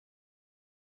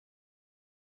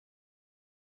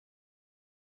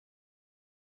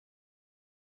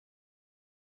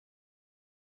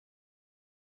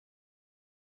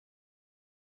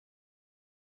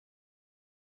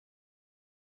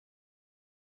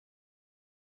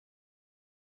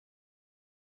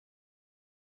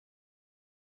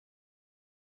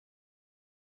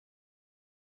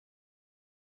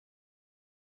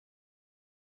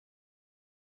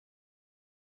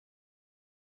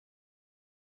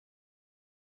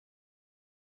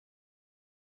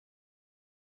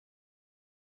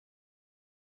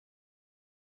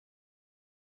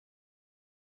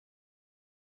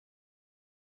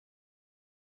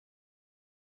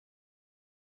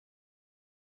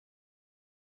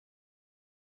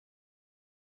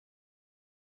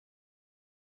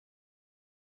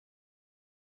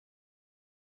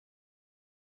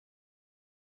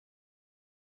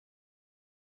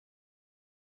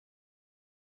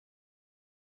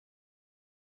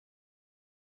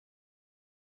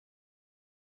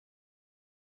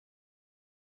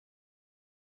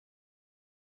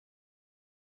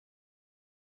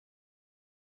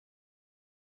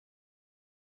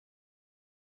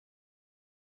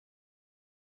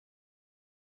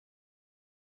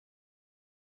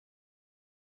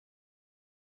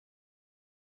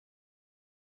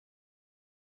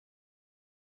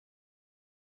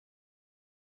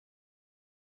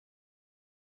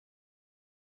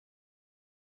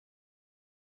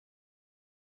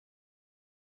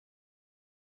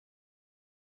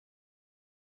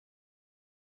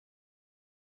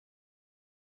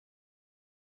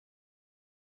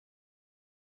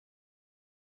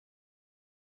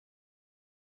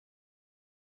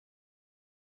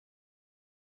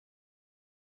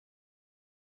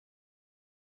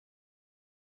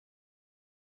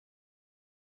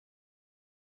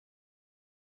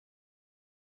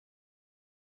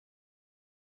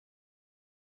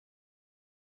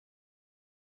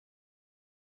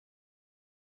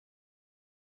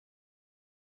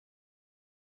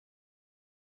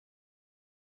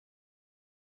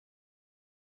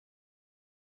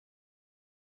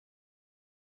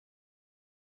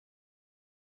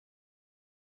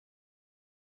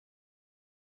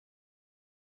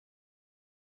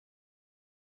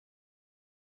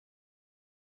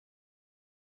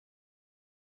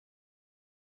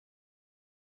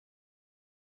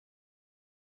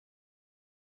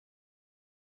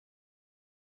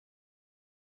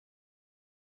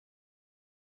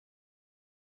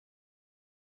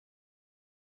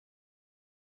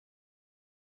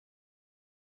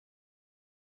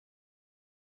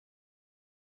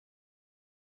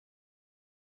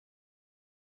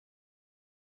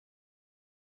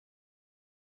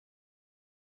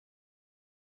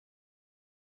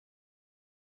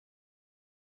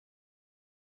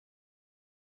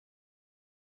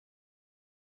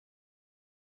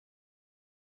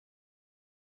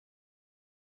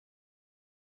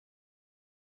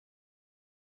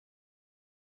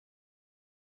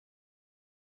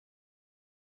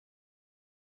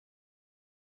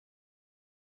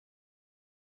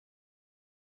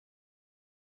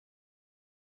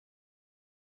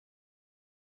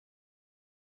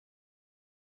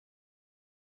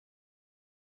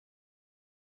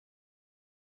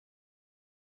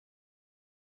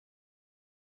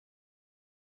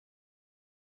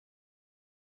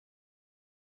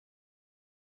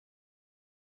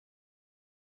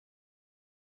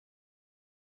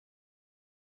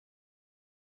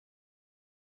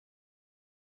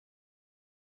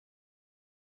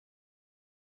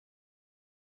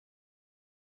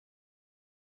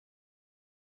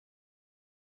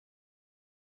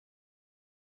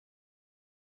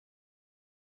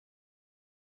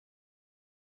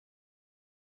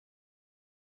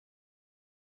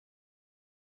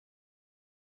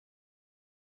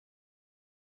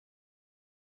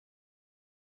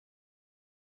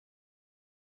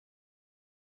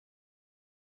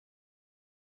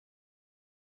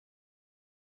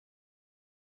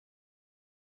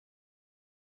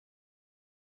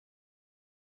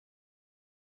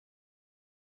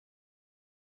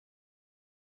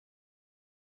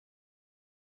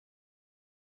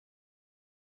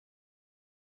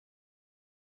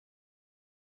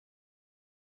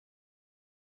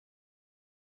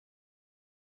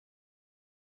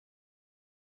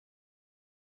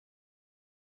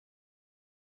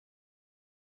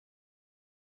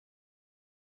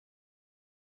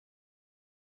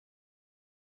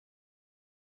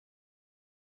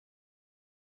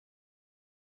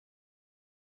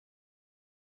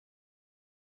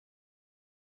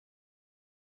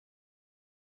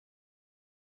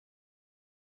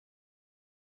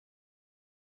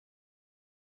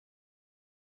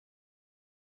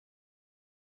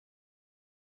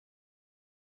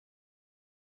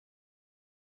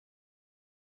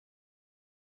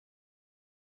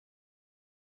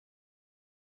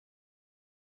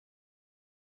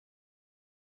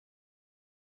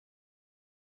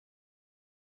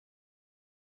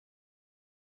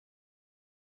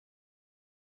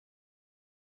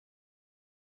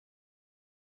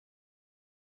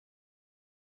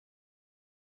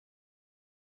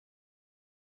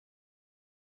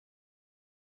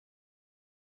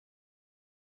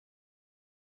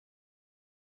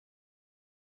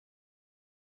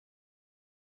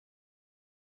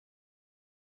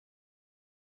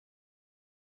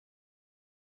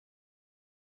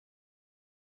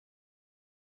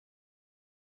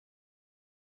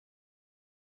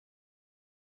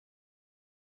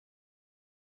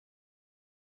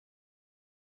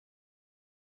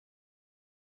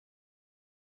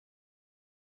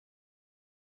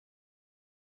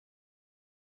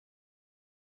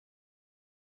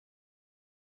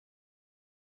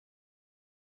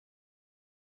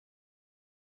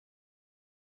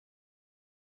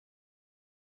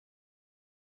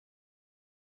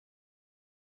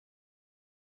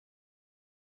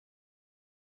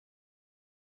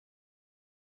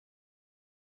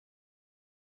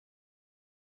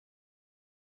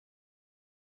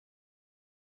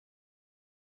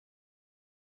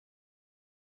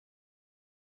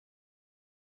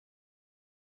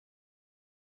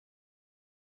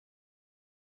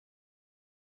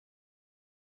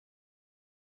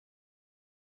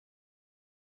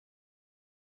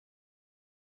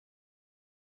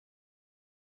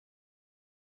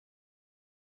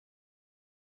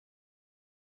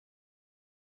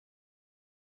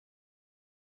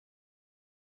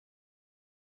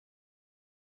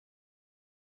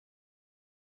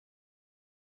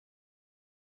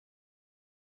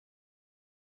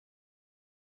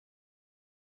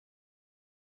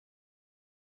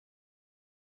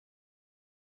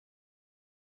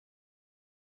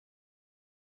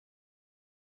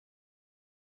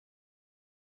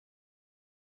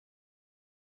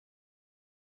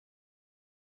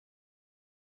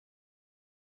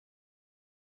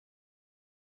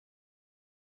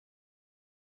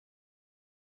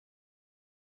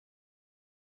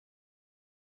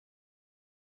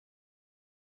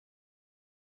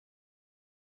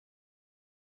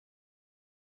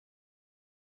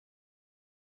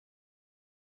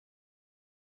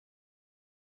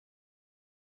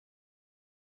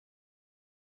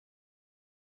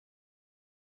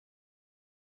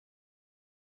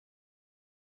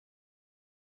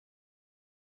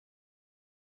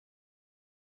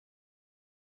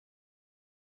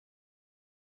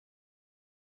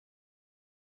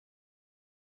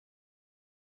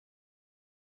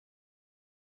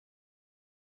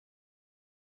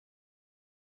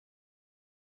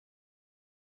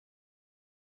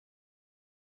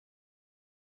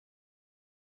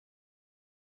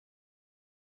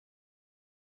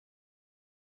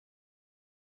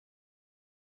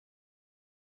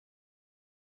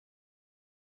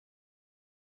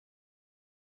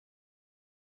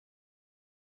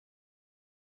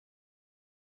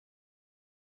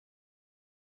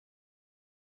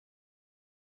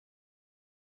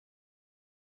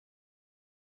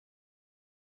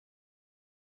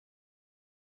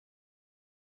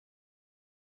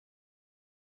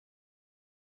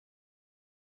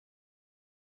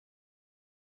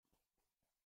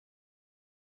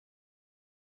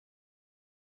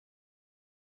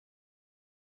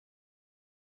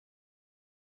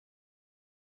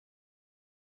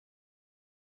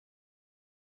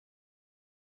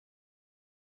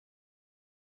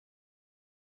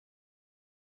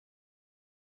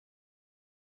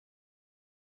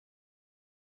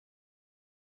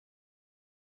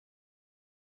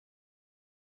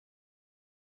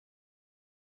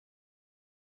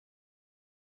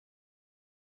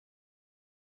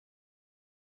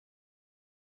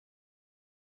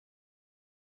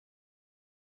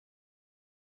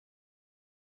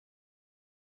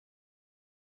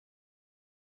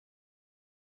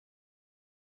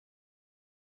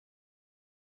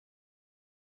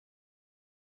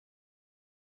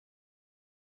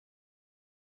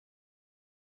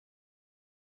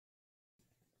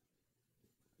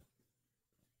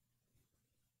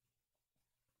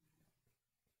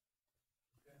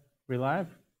We live?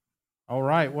 All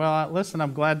right. Well, listen,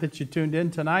 I'm glad that you tuned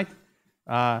in tonight.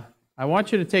 I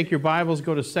want you to take your Bibles,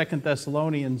 go to 2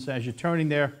 Thessalonians. As you're turning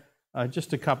there,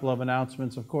 just a couple of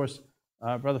announcements. Of course,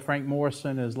 Brother Frank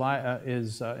Morrison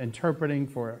is interpreting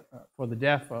for the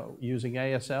deaf using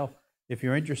ASL. If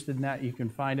you're interested in that, you can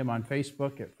find him on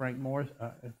Facebook at Frank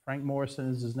Morrison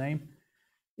is his name.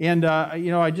 And,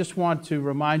 I just want to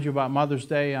remind you about Mother's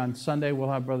Day. On Sunday, we'll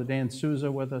have Brother Dan Souza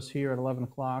with us here at 11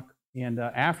 o'clock. And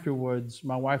afterwards,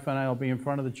 my wife and I will be in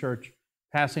front of the church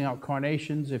passing out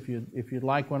carnations. If you'd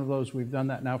like one of those, we've done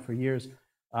that now for years.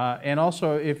 And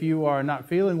also, if you are not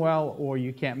feeling well or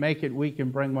you can't make it, we can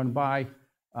bring one by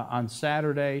on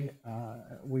Saturday.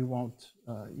 We won't,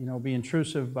 be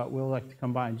intrusive, but we'll like to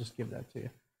come by and just give that to you.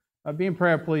 Be in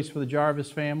prayer, please, for the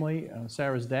Jarvis family.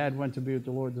 Sarah's dad went to be with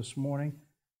the Lord this morning,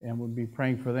 and we'll be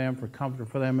praying for them, for comfort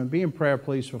for them. And be in prayer,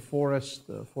 please, for Forrest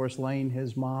Lane.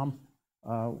 His mom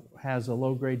has a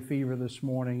low-grade fever this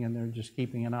morning, and they're just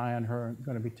keeping an eye on her and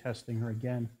going to be testing her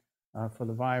again for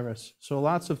the virus. So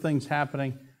lots of things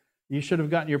happening. You should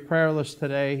have gotten your prayer list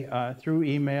today through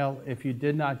email. If you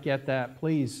did not get that,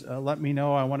 please let me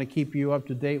know. I want to keep you up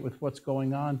to date with what's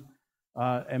going on.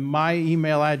 And my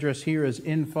email address here is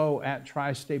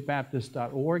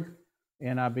info@tristatebaptist.org,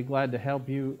 and I'll be glad to help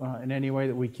you in any way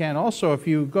that we can. Also, if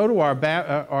you go to our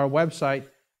website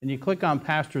and you click on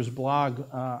Pastor's blog,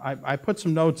 I put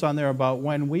some notes on there about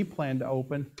when we plan to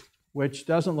open, which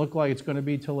doesn't look like it's going to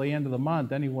be till the end of the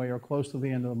month anyway, or close to the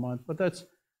end of the month. But that's,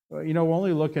 we're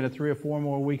only looking at 3 or 4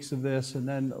 more weeks of this, and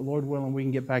then, Lord willing, we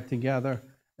can get back together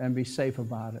and be safe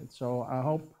about it. So I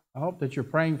hope that you're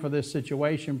praying for this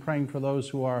situation, praying for those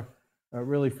who are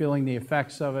really feeling the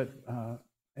effects of it,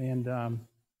 and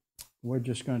we're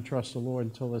just going to trust the Lord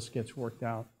until this gets worked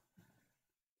out.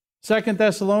 2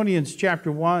 Thessalonians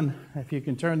chapter 1, if you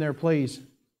can turn there, please.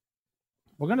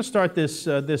 We're going to start this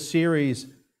series.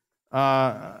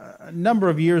 A number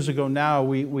of years ago now,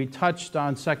 we touched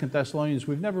on 2 Thessalonians.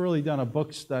 We've never really done a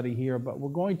book study here, but we're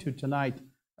going to tonight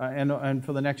and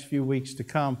for the next few weeks to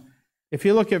come. If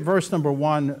you look at verse number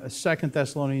 1, 2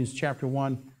 Thessalonians chapter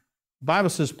 1, the Bible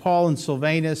says, Paul and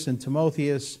Silvanus and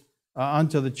Timotheus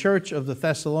unto the church of the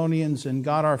Thessalonians and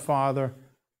God our Father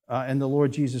and the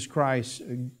Lord Jesus Christ.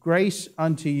 Grace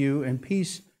unto you and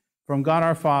peace from God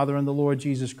our Father and the Lord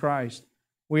Jesus Christ.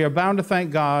 We are bound to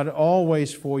thank God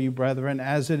always for you, brethren,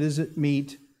 as it is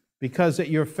meet, because that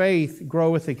your faith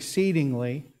groweth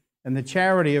exceedingly, and the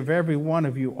charity of every one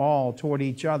of you all toward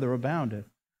each other aboundeth,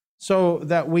 so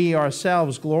that we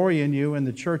ourselves glory in you in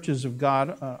the churches of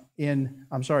God,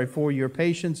 for your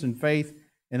patience and faith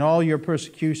in all your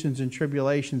persecutions and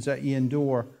tribulations that ye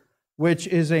endure, which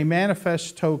is a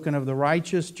manifest token of the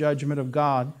righteous judgment of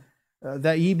God,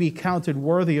 that ye be counted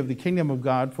worthy of the kingdom of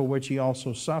God, for which ye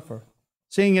also suffer.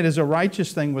 Seeing it is a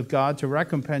righteous thing with God to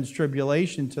recompense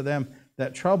tribulation to them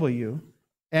that trouble you,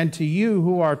 and to you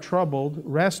who are troubled,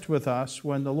 rest with us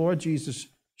when the Lord Jesus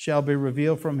shall be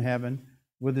revealed from heaven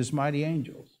with his mighty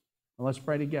angels. Now let's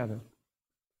pray together.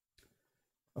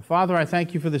 Father, I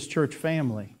thank you for this church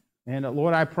family. And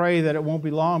Lord, I pray that it won't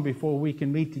be long before we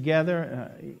can meet together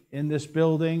in this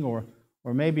building or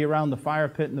maybe around the fire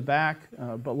pit in the back.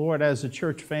 But Lord, as a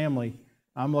church family,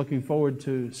 I'm looking forward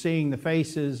to seeing the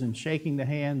faces and shaking the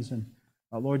hands and,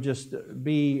 Lord, just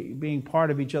being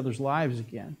part of each other's lives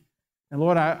again. And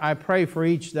Lord, I pray for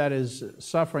each that is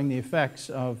suffering the effects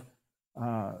of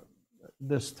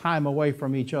this time away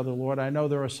from each other, Lord. I know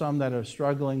there are some that are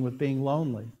struggling with being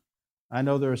lonely. I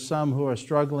know there are some who are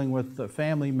struggling with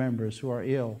family members who are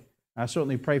ill. I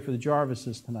certainly pray for the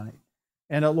Jarvises tonight.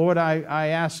 And Lord, I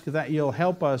ask that you'll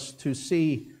help us to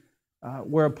see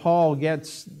where Paul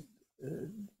gets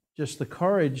just the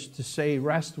courage to say,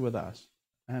 rest with us.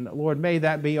 And Lord, may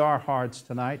that be our hearts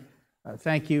tonight.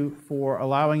 Thank you for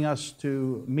allowing us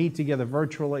to meet together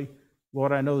virtually.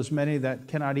 Lord, I know there's many that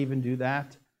cannot even do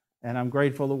that. And I'm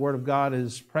grateful the Word of God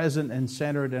is present and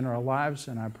centered in our lives.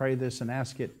 And I pray this and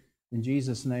ask it in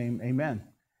Jesus' name, amen.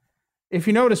 If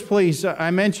you notice, please, I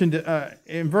mentioned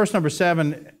in verse number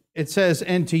 7, it says,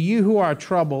 and to you who are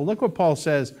troubled. Look what Paul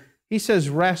says. He says,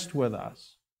 rest with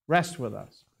us. Rest with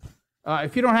us.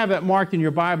 If you don't have that marked in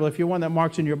your Bible, if you're one that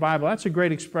marks in your Bible, that's a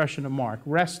great expression to mark.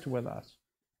 Rest with us.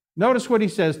 Notice what he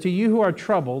says, to you who are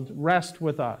troubled, rest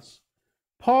with us.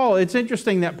 Paul, it's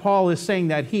interesting that Paul is saying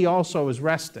that he also is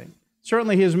resting.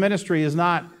 Certainly his ministry is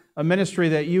not a ministry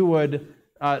that you would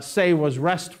say was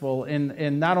restful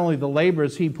in not only the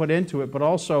labors he put into it, but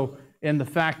also in the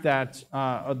fact that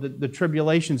the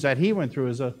tribulations that he went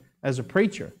through as a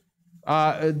preacher.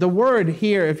 The word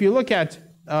here, if you look at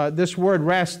this word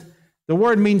rest, the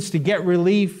word means to get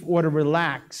relief or to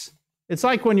relax. It's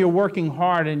like when you're working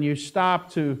hard and you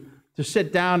stop to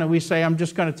sit down and we say, I'm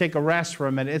just going to take a rest for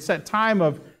a minute. It's that time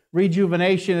of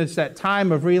rejuvenation. It's that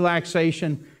time of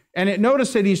relaxation. And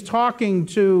notice that he's talking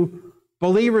to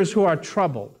believers who are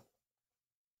troubled.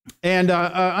 And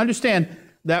understand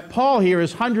that Paul here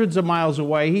is hundreds of miles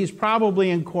away. He's probably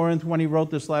in Corinth when he wrote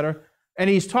this letter. And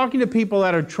he's talking to people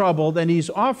that are troubled, and he's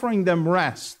offering them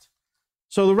rest.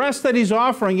 So the rest that he's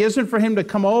offering isn't for him to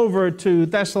come over to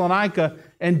Thessalonica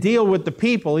and deal with the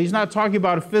people. He's not talking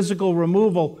about a physical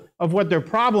removal of what their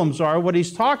problems are. What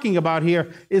he's talking about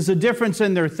here is a difference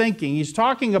in their thinking. He's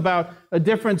talking about a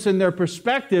difference in their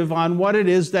perspective on what it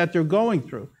is that they're going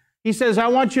through. He says, I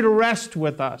want you to rest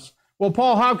with us. Well,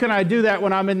 Paul, how can I do that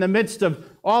when I'm in the midst of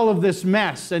all of this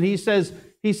mess? And he says,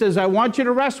 I want you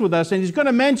to rest with us. And he's going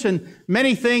to mention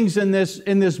many things in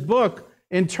this book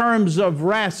in terms of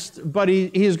rest, but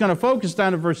he's going to focus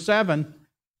down to verse 7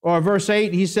 or verse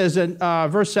 8. He says in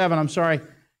verse 7, I'm sorry,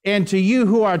 and to you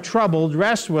who are troubled,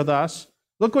 rest with us.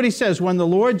 Look what he says, when the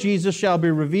Lord Jesus shall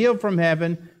be revealed from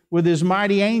heaven with his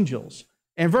mighty angels.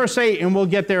 And verse 8, and we'll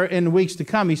get there in the weeks to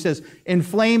come, he says, in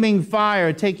flaming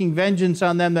fire, taking vengeance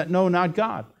on them that know not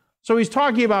God. So he's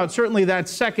talking about certainly that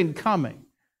second coming.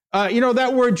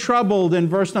 That word troubled in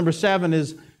verse number 7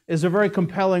 is a very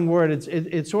compelling word.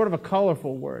 It's sort of a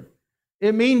colorful word.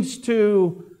 It means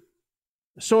to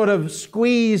sort of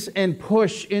squeeze and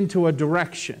push into a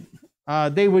direction.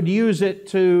 They would use it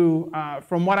to,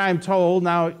 from what I'm told,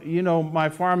 now, my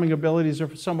farming abilities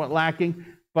are somewhat lacking,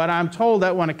 but I'm told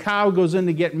that when a cow goes in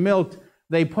to get milked,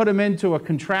 they put them into a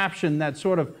contraption that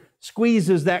sort of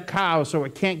squeezes that cow so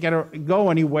it can't go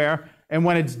anywhere, and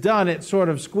when it's done, it sort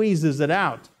of squeezes it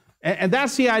out. And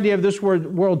that's the idea of this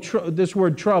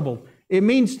word troubled. It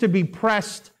means to be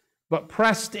pressed, but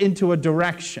pressed into a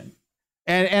direction.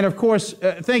 And of course,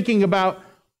 thinking about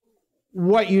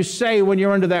what you say when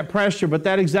you're under that pressure, but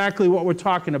that's exactly what we're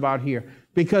talking about here.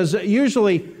 Because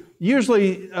usually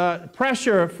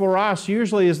pressure for us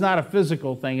usually is not a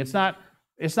physical thing. It's not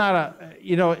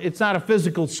a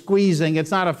physical squeezing.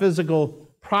 It's not a physical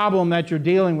problem that you're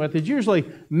dealing with. It's usually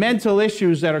mental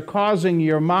issues that are causing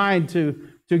your mind to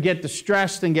get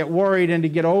distressed and get worried and to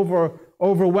get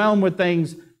overwhelmed with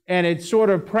things, and it sort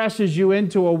of presses you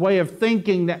into a way of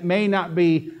thinking that may not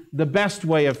be the best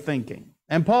way of thinking.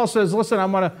 And Paul says, listen,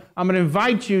 I'm going to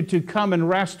invite you to come and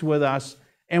rest with us.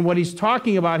 And what he's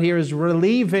talking about here is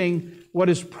relieving what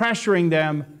is pressuring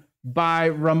them by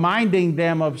reminding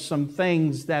them of some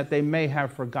things that they may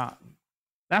have forgotten.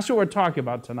 That's what we're talking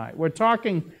about tonight. We're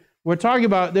talking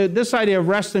about this idea of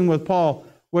resting with Paul.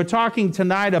 We're talking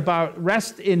tonight about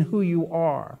rest in who you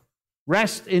are.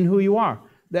 Rest in who you are.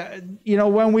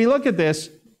 When we look at this,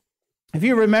 if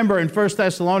you remember in 1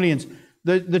 Thessalonians,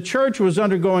 the church was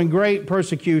undergoing great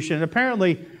persecution. And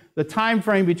apparently, the time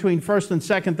frame between 1 and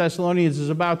 2 Thessalonians is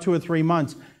about 2 or 3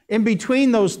 months. In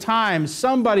between those times,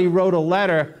 somebody wrote a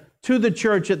letter to the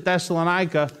church at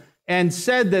Thessalonica and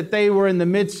said that they were in the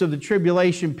midst of the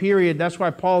tribulation period. That's why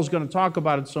Paul's going to talk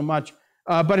about it so much.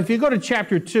 But if you go to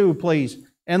chapter 2, please,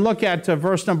 and look at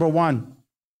verse number 1.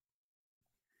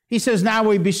 He says, now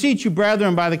we beseech you,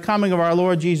 brethren, by the coming of our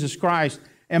Lord Jesus Christ,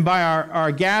 and by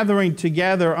our gathering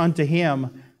together unto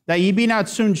him, that ye be not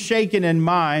soon shaken in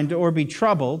mind, or be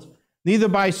troubled, neither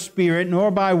by spirit, nor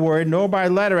by word, nor by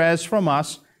letter as from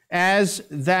us, as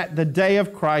that the day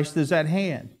of Christ is at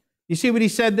hand. You see what he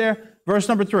said there? Verse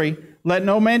number 3, let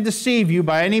no man deceive you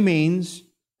by any means,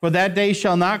 for that day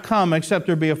shall not come, except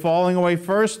there be a falling away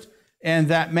first, and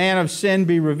that man of sin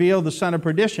be revealed, the son of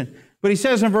perdition. But he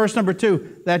says in verse number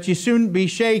 2, that ye soon be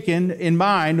shaken in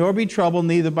mind, nor be troubled,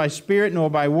 neither by spirit, nor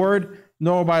by word,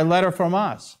 nor by letter from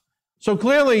us. So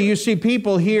clearly you see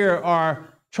people here are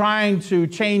trying to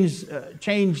change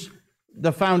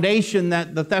the foundation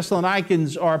that the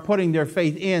Thessalonians are putting their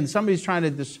faith in. Somebody's trying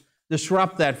to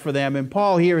disrupt that for them. And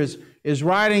Paul here is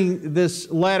writing this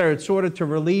letter sort of to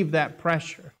relieve that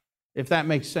pressure, if that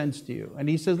makes sense to you. And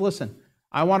he says, listen,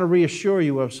 I want to reassure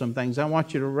you of some things. I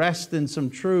want you to rest in some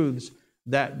truths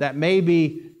that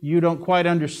maybe you don't quite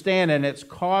understand, and it's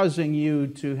causing you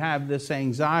to have this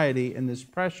anxiety and this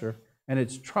pressure, and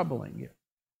it's troubling you.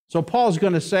 So Paul's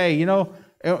going to say,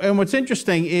 and what's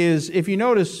interesting is, if you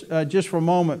notice just for a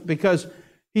moment, because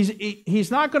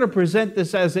he's not going to present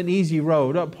this as an easy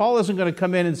road. Paul isn't going to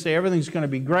come in and say everything's going to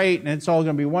be great and it's all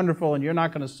going to be wonderful and you're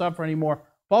not going to suffer anymore.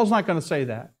 Paul's not going to say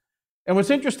that. And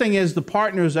what's interesting is the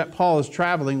partners that Paul is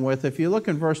traveling with. If you look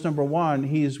in verse number 1,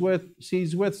 he's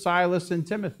with Silas and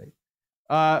Timothy.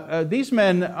 These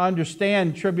men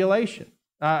understand tribulation.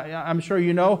 I'm sure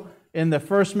you know in the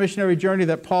first missionary journey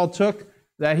that Paul took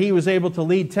that he was able to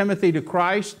lead Timothy to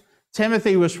Christ.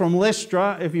 Timothy was from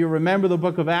Lystra. If you remember the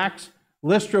book of Acts,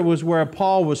 Lystra was where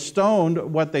Paul was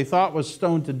stoned, what they thought was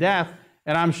stoned to death.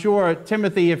 And I'm sure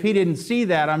Timothy, if he didn't see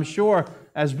that, I'm sure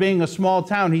as being a small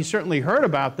town, he certainly heard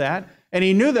about that. And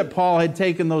he knew that Paul had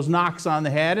taken those knocks on the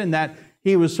head and that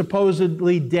he was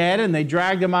supposedly dead, and they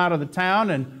dragged him out of the town.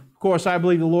 And of course, I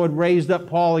believe the Lord raised up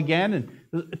Paul again.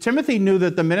 And Timothy knew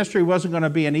that the ministry wasn't going to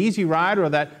be an easy ride, or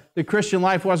that the Christian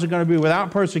life wasn't going to be without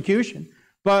persecution.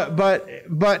 But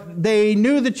they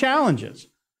knew the challenges.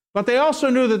 But they also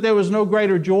knew that there was no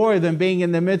greater joy than being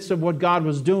in the midst of what God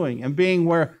was doing and being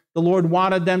where the Lord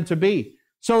wanted them to be.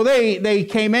 So they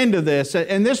came into this.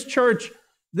 And this church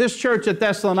at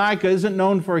Thessalonica isn't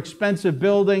known for expensive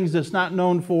buildings. It's not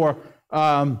known for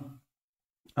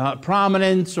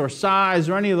prominence or size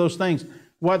or any of those things.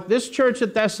 What this church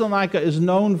at Thessalonica is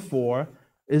known for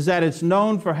is that it's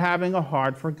known for having a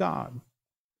heart for God.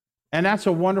 And that's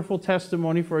a wonderful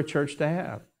testimony for a church to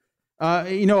have.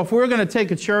 If we're going to take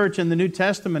a church in the New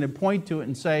Testament and point to it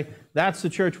and say, that's the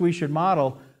church we should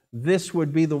model, this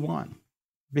would be the one.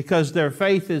 Because their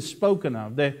faith is spoken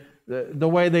of. The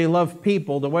way they love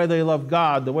people, the way they love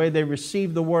God, the way they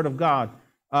receive the Word of God.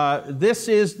 This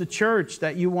is the church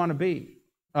that you want to be.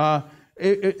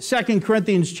 2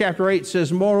 Corinthians chapter 8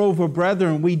 says, "Moreover,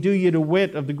 brethren, we do you to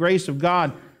wit of the grace of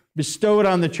God bestowed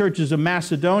on the churches of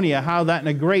Macedonia, how that in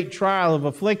a great trial of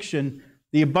affliction,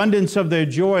 the abundance of their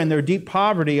joy and their deep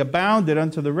poverty abounded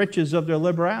unto the riches of their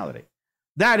liberality."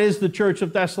 That is the church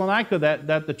of Thessalonica,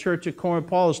 that the church at Corinth.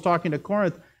 Paul is talking to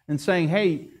Corinth and saying,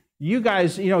 hey, you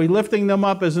guys, lifting them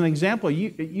up as an example.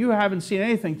 You haven't seen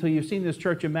anything till you've seen this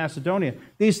church in Macedonia,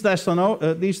 these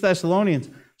Thessalonians.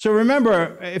 So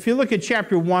remember, if you look at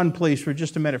chapter 1, please, for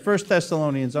just a minute. 1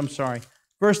 Thessalonians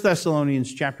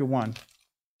chapter 1.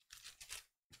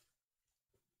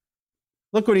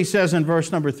 Look what he says in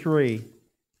verse number 3.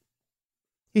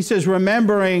 He says,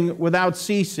 "Remembering without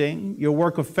ceasing your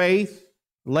work of faith,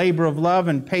 labor of love,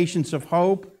 and patience of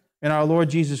hope in our Lord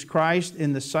Jesus Christ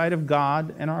in the sight of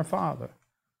God and our Father."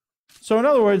 So in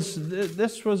other words,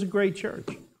 this was a great church.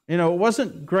 It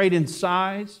wasn't great in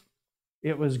size.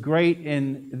 It was great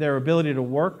in their ability to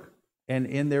work and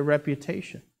in their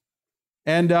reputation.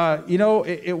 And,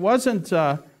 it wasn't...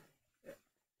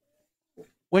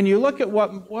 When you look at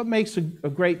what makes a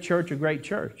great church,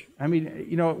 I mean,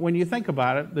 when you think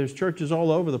about it, there's churches all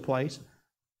over the place.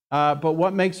 But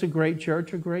what makes a great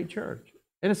church?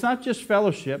 And it's not just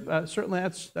fellowship. Certainly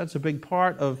that's a big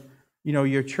part of,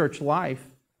 your church life.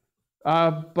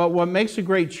 But what makes a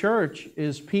great church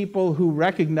is people who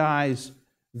recognize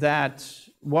that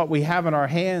what we have in our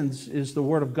hands is the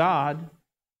Word of God,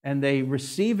 and they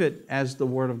receive it as the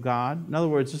Word of God. In other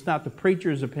words, it's not the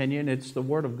preacher's opinion, it's the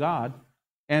Word of God.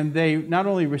 And they not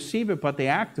only receive it, but they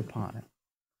act upon it.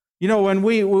 When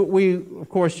we of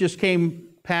course, just came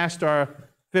past our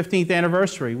 15th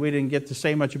anniversary, we didn't get to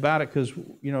say much about it because,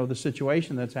 the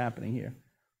situation that's happening here.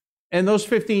 And those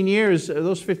 15 years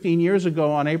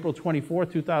ago on April 24,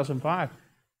 2005,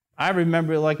 I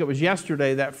remember like it was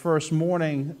yesterday, that first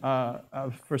morning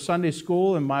for Sunday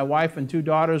school, and my wife and 2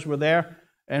 daughters were there,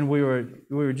 and we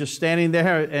were just standing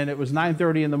there, and it was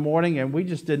 9:30 in the morning, and we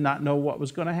just did not know what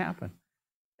was going to happen.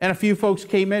 And a few folks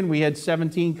came in. We had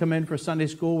 17 come in for Sunday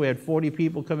school. We had 40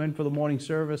 people come in for the morning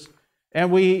service.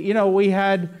 And we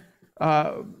had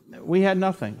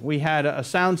nothing. We had a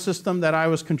sound system that I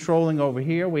was controlling over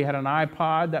here. We had an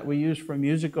iPod that we used for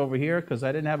music over here because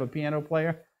I didn't have a piano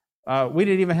player. We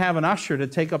didn't even have an usher to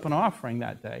take up an offering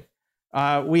that day.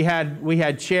 We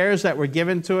had chairs that were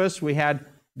given to us. We had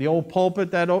the old pulpit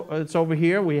that's over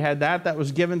here. We had that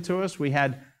was given to us. We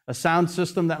had a sound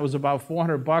system that was about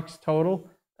 $400 total.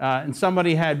 And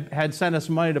somebody had sent us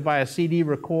money to buy a CD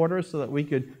recorder so that we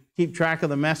could keep track of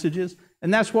the messages.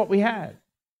 And that's what we had.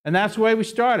 And that's the way we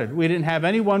started. We didn't have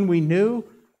anyone we knew.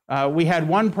 We had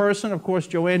one person, of course,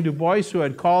 Joanne Dubois, who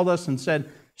had called us and said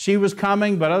she was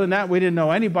coming. But other than that, we didn't know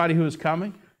anybody who was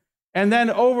coming. And then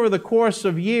over the course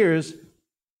of years,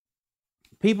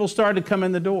 people started to come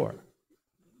in the door.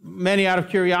 Many out of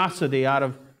curiosity, out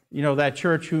of, that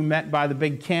church who met by the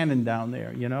big cannon down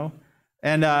there,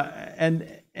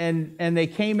 And they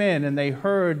came in and they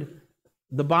heard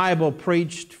the Bible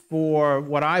preached for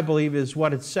what I believe is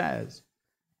what it says.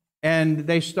 And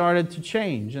they started to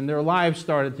change, and their lives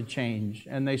started to change.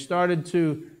 And they started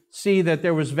to see that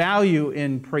there was value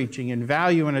in preaching and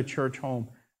value in a church home.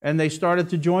 And they started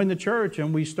to join the church,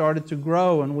 and we started to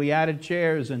grow, and we added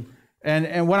chairs.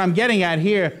 And what I'm getting at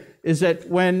here is that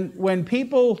when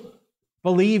people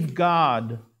believe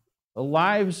God, the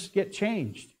lives get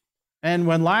changed. And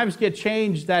when lives get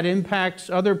changed, that impacts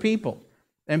other people.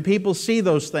 And people see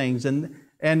those things. And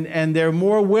and they're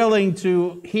more willing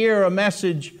to hear a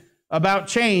message about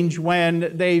change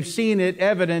when they've seen it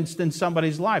evidenced in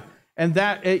somebody's life. And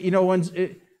that,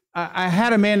 I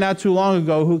had a man not too long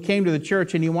ago who came to the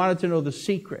church and he wanted to know the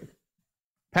secret.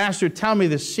 Pastor, tell me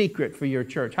the secret for your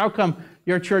church. How come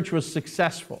your church was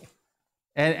successful?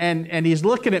 And he's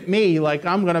looking at me like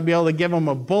I'm going to be able to give him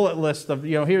a bullet list of,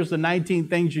 here's the 19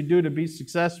 things you do to be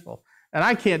successful. And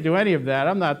I can't do any of that.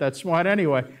 I'm not that smart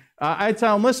anyway. I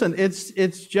tell him, listen, it's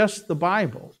just the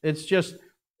Bible. It's just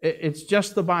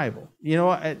the Bible.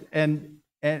 And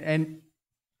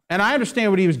I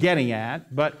understand what he was getting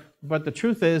at, but the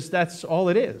truth is that's all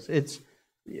it is. It's,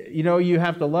 you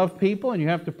have to love people and you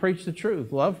have to preach the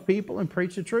truth. Love people and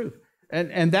preach the truth.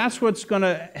 And that's what's going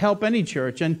to help any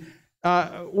church. And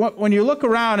when you look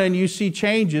around and you see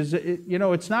changes,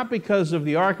 it's not because of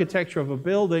the architecture of a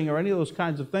building or any of those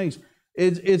kinds of things.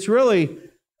 It's really,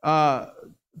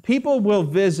 people will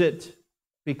visit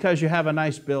because you have a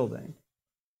nice building.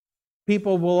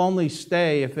 People will only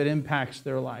stay if it impacts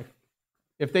their life.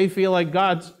 If they feel like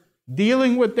God's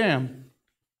dealing with them,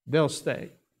 they'll stay.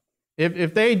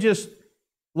 If they just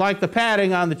like the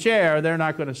padding on the chair, they're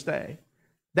not going to stay.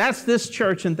 That's this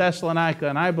church in Thessalonica,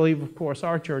 and I believe, of course,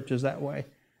 our church is that way.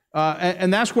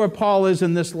 And that's where Paul is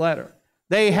in this letter.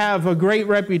 They have a great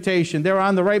reputation. They're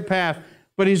on the right path,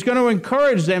 but he's going to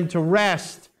encourage them to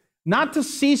rest, not to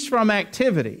cease from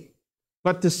activity,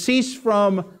 but to cease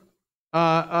from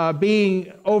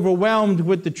being overwhelmed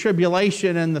with the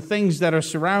tribulation and the things that are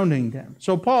surrounding them.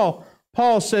 So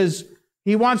Paul says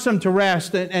he wants them to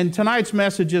rest, and tonight's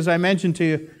message, as I mentioned to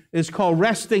you, is called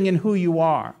Resting in Who You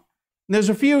Are. And there's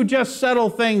a few just subtle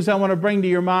things I want to bring to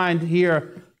your mind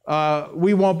here.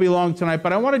 We won't be long tonight,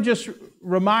 but I want to just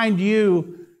remind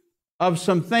you of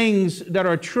some things that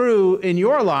are true in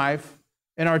your life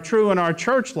and are true in our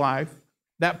church life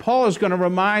that Paul is going to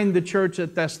remind the church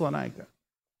at Thessalonica.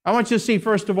 I want you to see,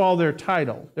 first of all, their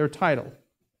title.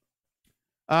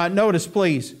 Notice,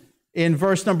 please, in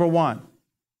verse number 1.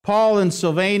 Paul and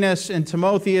Silvanus and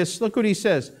Timotheus, look what he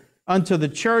says. Unto the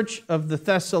church of the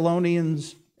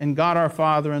Thessalonians and God our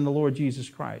Father and the Lord Jesus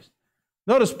Christ.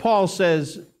 Notice Paul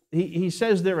says, he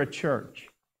says they're a church.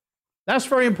 That's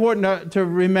very important to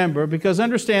remember, because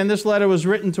understand this letter was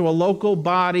written to a local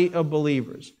body of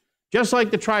believers, just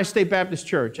like the Tri-State Baptist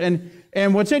Church.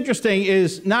 And what's interesting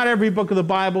is not every book of the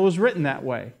Bible was written that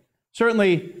way.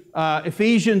 Certainly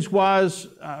Ephesians was,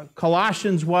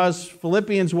 Colossians was,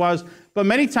 Philippians was, but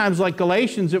many times, like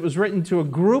Galatians, it was written to a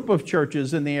group of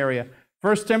churches in the area.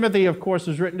 1 Timothy, of course,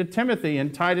 is written to Timothy,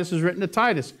 and Titus is written to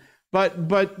Titus. But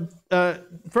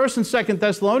 1st and 2nd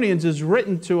Thessalonians is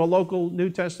written to a local New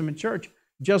Testament church,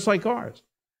 just like ours.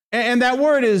 And that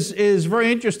word is very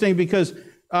interesting because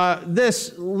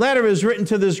this letter is written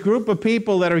to this group of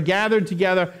people that are gathered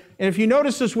together. And if you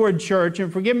notice this word church,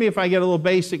 and forgive me if I get a little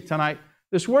basic tonight,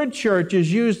 this word church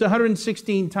is used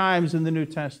 116 times in the New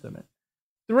Testament.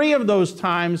 3 of those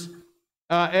times,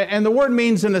 and the word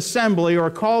means an assembly or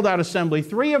a called out assembly.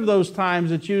 3 of those times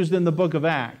it's used in the book of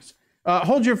Acts.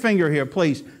 Hold your finger here,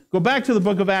 please. Go back to the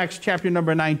book of Acts, chapter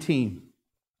number 19.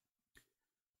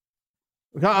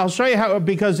 I'll show you how,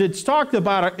 because it's talking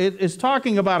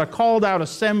about a called out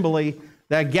assembly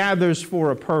that gathers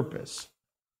for a purpose.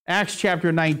 Acts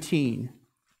chapter 19.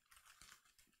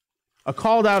 A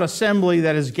called out assembly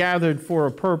that is gathered for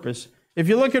a purpose. If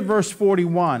you look at verse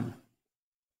 41,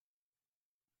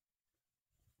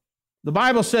 the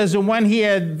Bible says, and when he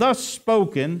had thus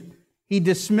spoken, he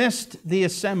dismissed the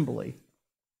assembly.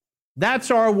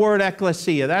 That's our word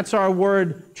ecclesia. That's our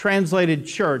word translated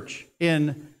church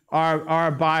in our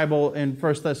Bible in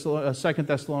 2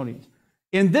 Thessalonians.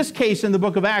 In this case, in the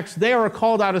book of Acts, they are a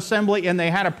called out assembly and they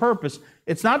had a purpose.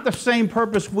 It's not the same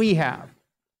purpose we have,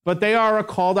 but they are a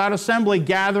called out assembly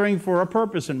gathering for a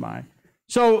purpose in mind.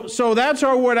 So that's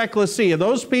our word ecclesia.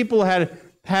 Those people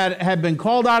had been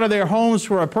called out of their homes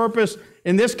for a purpose.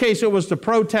 In this case, it was to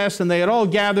protest, and they had all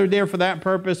gathered there for that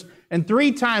purpose. And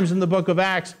 3 times in the book of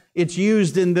Acts, it's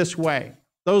used in this way.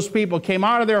 Those people came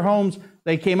out of their homes.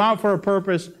 They came out for a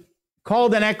purpose,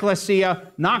 called an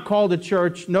ecclesia, not called a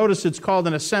church. Notice it's called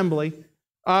an assembly.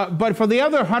 But for the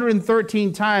other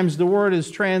 113 times, the word is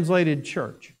translated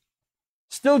church.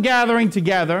 Still gathering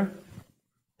together,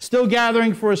 still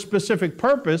gathering for a specific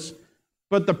purpose,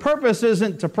 but the purpose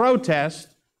isn't to protest.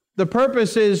 The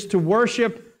purpose is to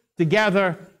worship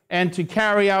together and to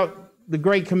carry out the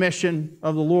Great Commission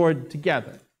of the Lord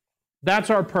together. That's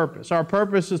our purpose. Our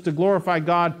purpose is to glorify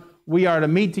God. We are to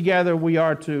meet together. We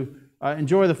are to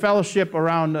enjoy the fellowship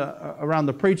around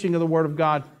the preaching of the Word of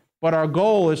God. But our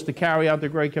goal is to carry out the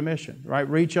Great Commission, right?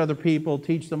 Reach other people,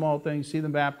 teach them all things, see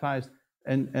them baptized.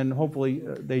 and hopefully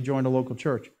they join a local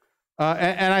church.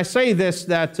 And I say this,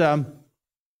 that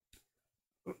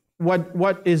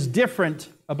what is different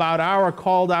about our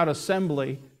called out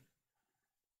assembly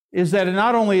is that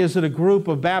not only is it a group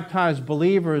of baptized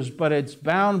believers, but it's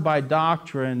bound by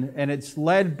doctrine and it's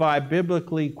led by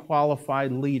biblically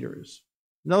qualified leaders.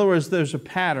 In other words, there's a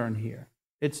pattern here.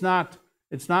 It's not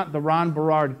the Ron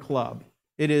Berard Club.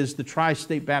 It is the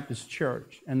Tri-State Baptist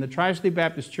Church. And the Tri-State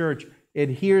Baptist Church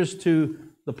adheres to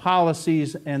the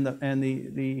policies and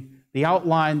the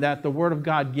outline that the Word of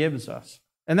God gives us.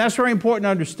 And that's very important to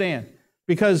understand.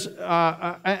 Because, and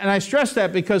I stress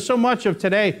that because so much of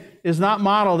today is not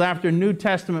modeled after New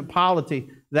Testament polity,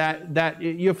 that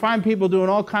you find people doing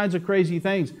all kinds of crazy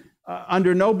things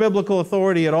under no biblical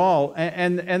authority at all,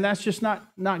 and that's just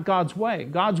not God's way.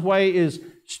 God's way is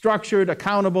structured,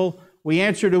 accountable. We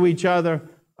answer to each other,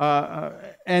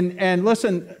 and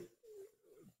listen,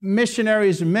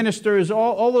 missionaries and ministers,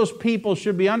 all those people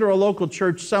should be under a local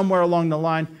church somewhere along the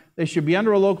line. They should be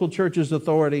under a local church's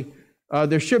authority.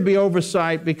 There should be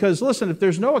oversight because, listen, if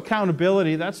there's no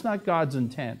accountability, that's not God's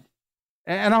intent.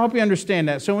 And I hope you understand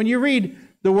that. So when you read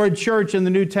the word church in the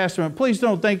New Testament, please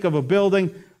don't think of a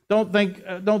building. Don't think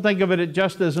of it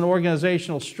just as an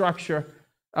organizational structure.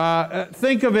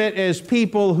 Think of it as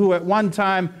people who at one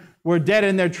time were dead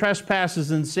in their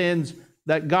trespasses and sins,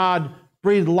 that God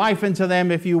breathed life into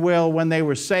them, if you will, when they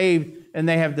were saved, and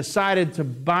they have decided to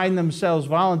bind themselves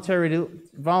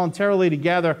voluntarily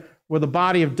together with a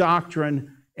body of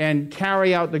doctrine and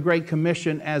carry out the Great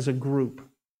Commission as a group.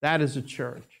 That is a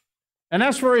church. And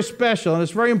that's very special, and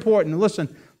it's very important.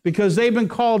 Listen, because they've been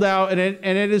called out, and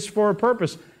it is for a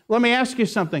purpose. Let me ask you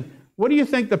something. What do you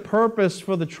think the purpose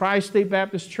for the Tri-State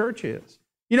Baptist Church is?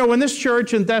 You know, when this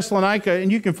church in Thessalonica, and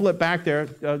you can flip back there,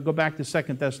 go back to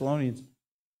 2 Thessalonians.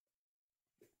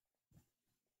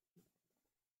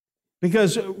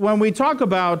 Because when we talk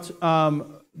about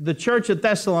the church at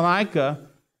Thessalonica,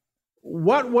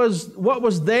 what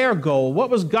was their goal? What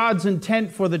was God's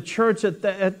intent for the church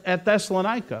at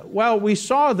Thessalonica? Well, we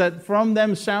saw that from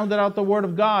them sounded out the word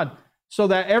of God so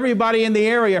that everybody in the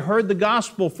area heard the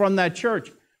gospel from that church.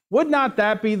 Would not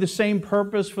that be the same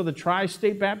purpose for the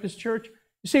Tri-State Baptist Church?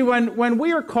 You see, when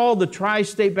we are called the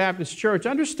Tri-State Baptist Church,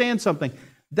 understand something.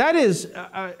 That is,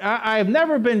 I have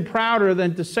never been prouder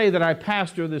than to say that I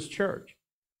pastor this church,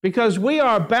 because we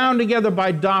are bound together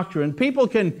by doctrine. People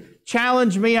can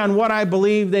challenge me on what I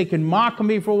believe. They can mock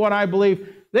me for what I believe.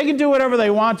 They can do whatever they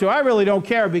want to. I really don't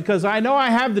care, because I know I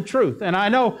have the truth, and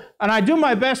I do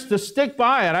my best to stick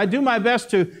by it. I do my best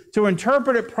to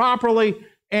interpret it properly.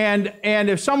 And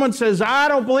if someone says, I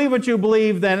don't believe what you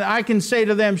believe, then I can say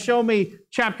to them, show me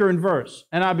chapter and verse,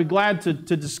 and I'll be glad to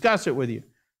discuss it with you.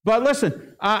 But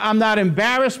listen, I'm not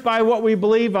embarrassed by what we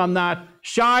believe. I'm not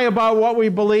shy about what we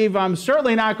believe. I'm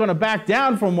certainly not going to back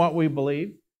down from what we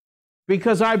believe,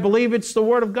 because I believe it's the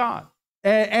Word of God.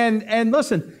 And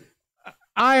listen,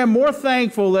 I am more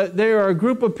thankful that there are a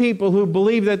group of people who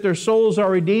believe that their souls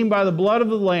are redeemed by the blood of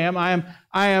the Lamb.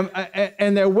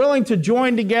 And they're willing to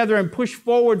join together and push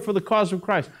forward for the cause of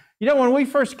Christ. You know, when we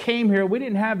first came here, we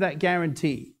didn't have that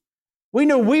guarantee. We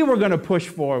knew we were going to push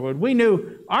forward. We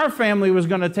knew our family was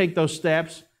going to take those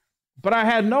steps, but I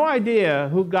had no idea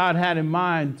who God had in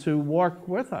mind to work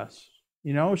with us,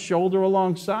 you know, shoulder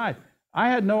alongside. I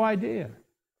had no idea.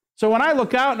 So when I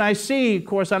look out and I see, of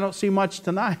course, I don't see much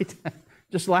tonight,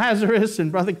 just Lazarus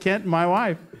and Brother Kent and my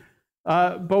wife.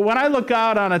 But when I look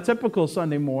out on a typical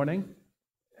Sunday morning,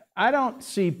 I don't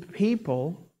see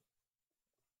people.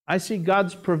 I see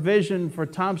God's provision for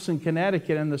Thompson,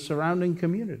 Connecticut and the surrounding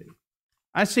community.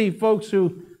 I see folks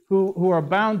who are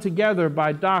bound together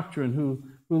by doctrine, who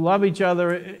love each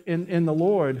other in the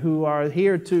Lord, who are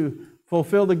here to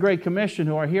fulfill the Great Commission,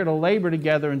 who are here to labor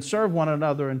together and serve one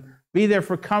another and be there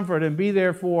for comfort and be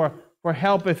there for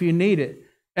help if you need it.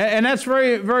 And that's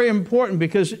very, very important,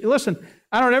 because, listen,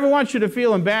 I don't ever want you to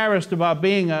feel embarrassed about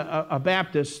being a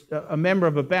Baptist, a member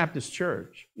of a Baptist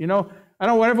church. You know, I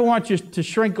don't ever want you to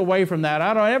shrink away from that.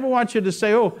 I don't ever want you to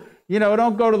say, oh, you know,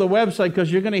 don't go to the website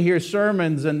because you're going to hear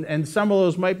sermons and some of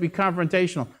those might be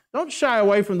confrontational. Don't shy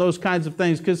away from those kinds of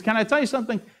things, because can I tell you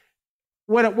something?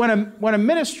 When a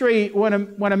message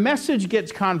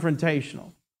gets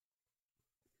confrontational,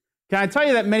 can I tell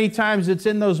you that many times it's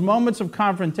in those moments of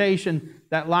confrontation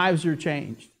that lives are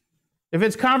changed? If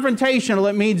it's confrontational,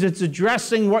 it means it's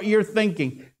addressing what you're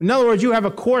thinking. In other words, you have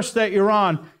a course that you're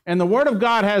on, and the Word of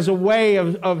God has a way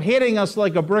of hitting us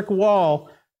like a brick wall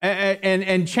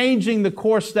and changing the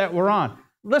course that we're on.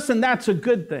 Listen, that's a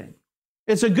good thing.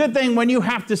 It's a good thing when you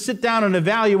have to sit down and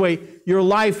evaluate your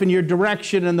life and your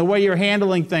direction and the way you're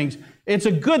handling things. It's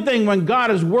a good thing when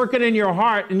God is working in your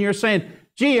heart and you're saying,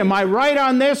 gee, am I right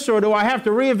on this or do I have to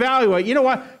reevaluate? You know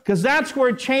what? Because that's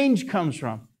where change comes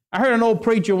from. I heard an old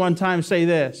preacher one time say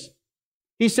this.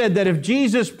 He said that if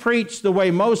Jesus preached the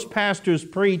way most pastors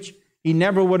preach, he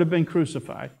never would have been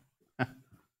crucified.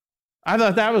 I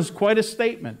thought that was quite a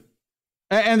statement.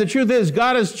 And the truth is,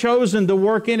 God has chosen to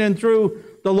work in and through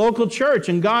the local church,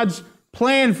 and God's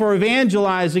plan for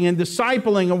evangelizing and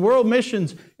discipling and world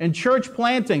missions and church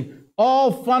planting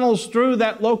all funnels through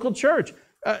that local church.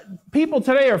 People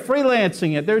today are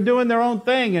freelancing it. They're doing their own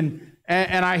thing,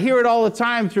 and I hear it all the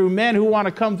time through men who want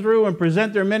to come through and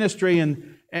present their ministry,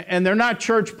 and they're not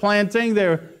church planting.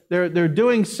 They're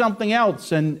doing something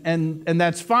else, and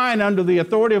that's fine under the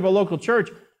authority of a local church.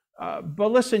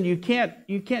 But listen, you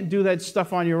can't do that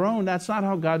stuff on your own. That's not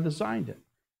how God designed it.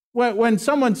 When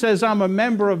someone says, I'm a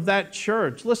member of that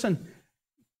church, listen,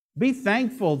 be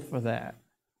thankful for that.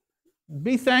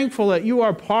 Be thankful that you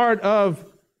are part of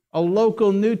a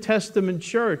local New Testament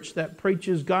church that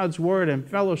preaches God's word and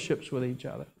fellowships with each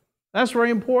other. That's very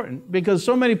important because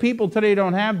so many people today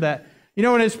don't have that. You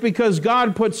know, and it's because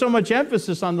God put so much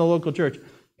emphasis on the local church.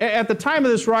 At the time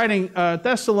of this writing,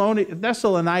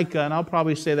 Thessalonica, and I'll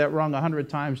probably say that wrong 100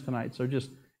 times tonight, so just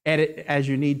edit as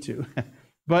you need to.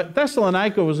 But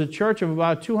Thessalonica was a church of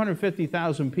about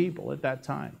 250,000 people at that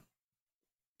time.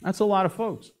 That's a lot of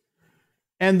folks.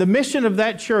 And the mission of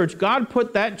that church, God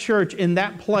put that church in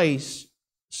that place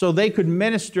so they could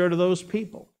minister to those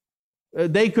people.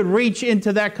 They could reach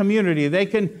into that community. They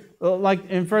can, like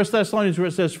in 1 Thessalonians where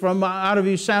it says, from out of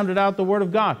you sounded out the word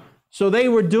of God. So they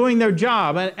were doing their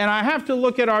job. And I have to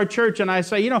look at our church and I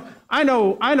say, you know, I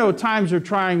know times are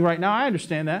trying right now. I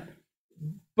understand that.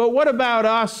 But what about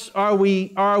us? Are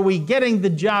we getting the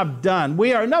job done?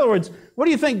 We are. In other words, what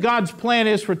do you think God's plan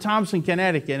is for Thompson,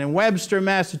 Connecticut, and Webster,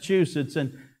 Massachusetts,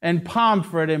 and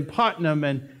Pomfret, and Putnam,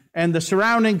 and the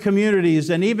surrounding communities,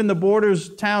 and even the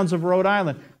borders towns of Rhode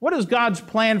Island? What is God's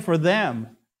plan for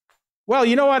them? Well,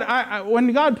 you know what?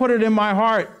 When God put it in my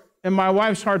heart, in my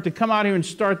wife's heart, to come out here and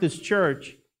start this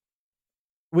church,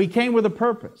 we came with a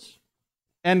purpose.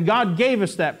 And God gave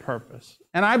us that purpose.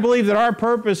 And I believe that our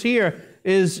purpose here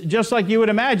is just like you would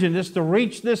imagine, is to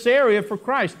reach this area for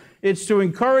Christ. It's to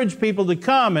encourage people to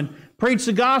come and preach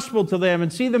the gospel to them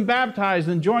and see them baptized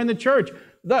and join the church.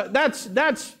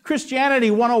 That's Christianity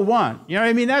 101. You know what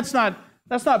I mean? That's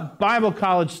not Bible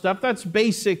college stuff. That's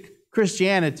basic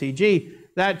Christianity. Gee,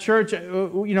 that church,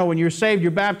 you know, when you're saved,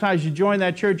 you're baptized, you join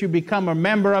that church, you become a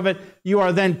member of it. You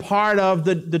are then part of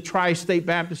the Tri-State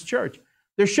Baptist Church.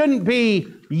 There shouldn't be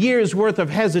years' worth of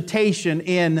hesitation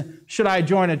in, should I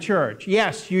join a church?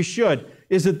 Yes, you should.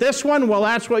 Is it this one? Well,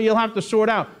 that's what you'll have to sort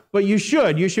out. But you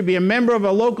should. You should be a member of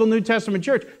a local New Testament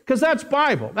church because that's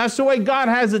Bible. That's the way God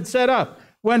has it set up.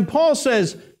 When Paul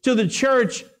says to the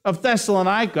church of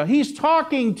Thessalonica, he's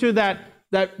talking to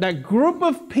that group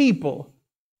of people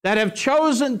that have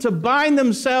chosen to bind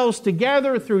themselves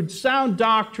together through sound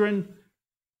doctrine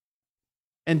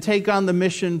and take on the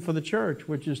mission for the church,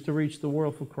 which is to reach the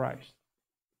world for Christ.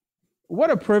 What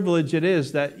a privilege it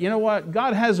is that, you know what,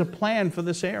 God has a plan for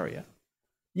this area.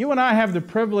 You and I have the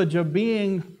privilege of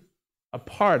being a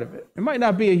part of it. It might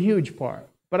not be a huge part,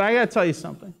 but I got to tell you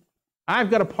something.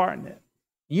 I've got a part in it.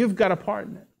 You've got a part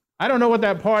in it. I don't know what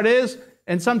that part is,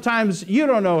 and sometimes you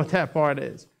don't know what that part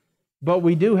is, but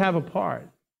we do have a part.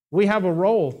 We have a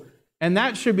role. And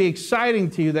that should be exciting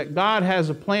to you that God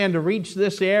has a plan to reach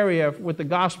this area with the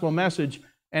gospel message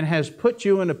and has put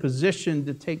you in a position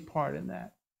to take part in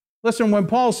that. Listen, when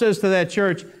Paul says to that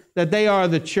church that they are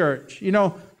the church, you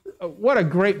know, what a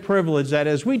great privilege that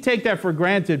is. We take that for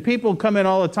granted. People come in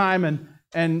all the time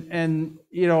and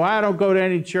you know, I don't go to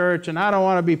any church and I don't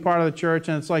want to be part of the church.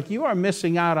 And it's like you are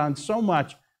missing out on so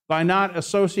much by not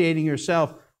associating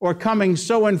yourself or coming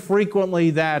so infrequently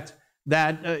that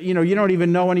you know, you don't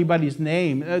even know anybody's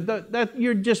name. That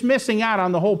you're just missing out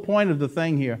on the whole point of the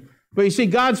thing here. But you see,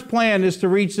 God's plan is to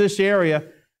reach this area.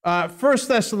 1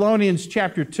 Thessalonians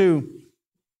chapter 2.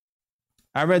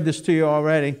 I read this to you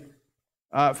already.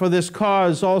 For this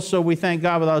cause also we thank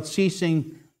God without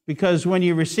ceasing, because when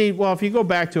you receive, well, if you go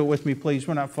back to it with me, please,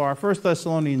 we're not far. 1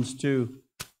 Thessalonians 2.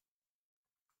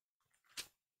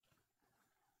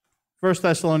 1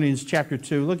 Thessalonians chapter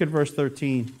 2. Look at verse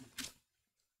 13.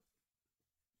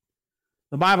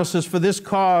 The Bible says, for this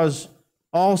cause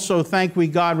also thank we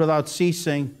God without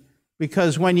ceasing,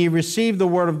 because when ye received the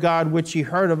word of God, which ye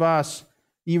heard of us,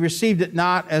 ye received it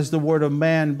not as the word of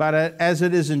man, but as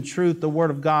it is in truth the word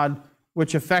of God,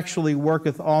 which effectually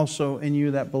worketh also in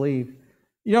you that believe.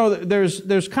 You know,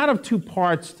 there's kind of two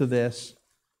parts to this.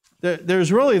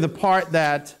 There's really the part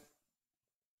that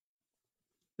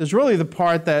is really the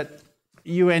part that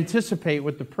you anticipate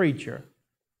with the preacher.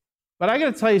 But I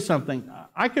got to tell you something.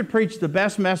 I could preach the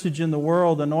best message in the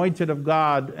world, anointed of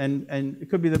God, and it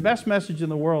could be the best message in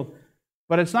the world,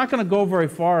 but it's not going to go very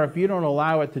far if you don't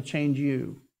allow it to change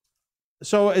you.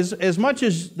 So as much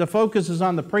as the focus is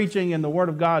on the preaching and the Word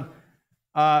of God,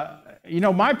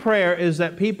 my prayer is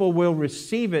that people will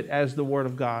receive it as the Word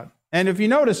of God. And if you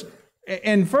notice,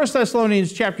 in 1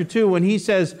 Thessalonians chapter 2, when he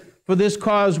says, "For this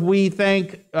cause we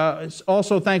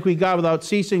also thank we God without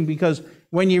ceasing, because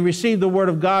when ye received the word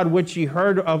of God, which ye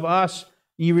heard of us,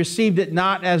 ye received it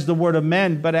not as the word of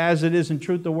men, but as it is in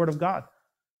truth the word of God."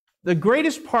 The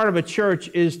greatest part of a church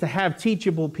is to have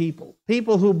teachable people.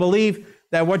 People who believe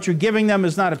that what you're giving them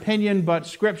is not opinion, but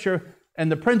Scripture, and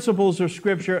the principles are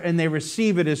Scripture, and they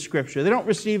receive it as Scripture. They don't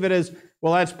receive it as,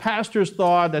 well, that's pastor's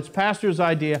thought, that's pastor's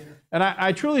idea. And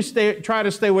I truly try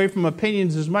to stay away from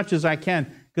opinions as much as I can,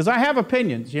 because I have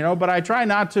opinions, but I try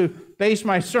not to base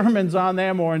my sermons on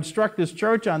them or instruct this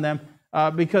church on them,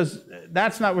 because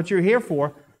that's not what you're here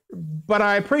for. But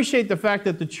I appreciate the fact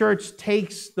that the church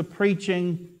takes the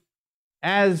preaching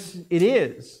as it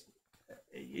is.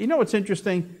 You know what's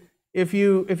interesting? If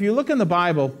you look in the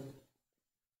Bible,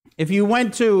 if you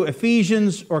went to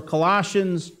Ephesians or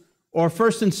Colossians or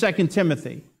 1st and 2nd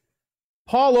Timothy,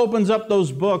 Paul opens up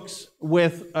those books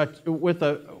with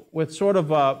sort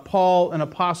of a Paul, an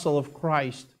apostle of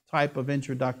Christ type of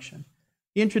introduction.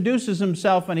 He introduces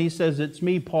himself and he says, "It's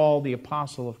me, Paul, the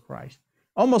apostle of Christ."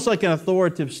 Almost like an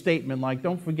authoritative statement, like,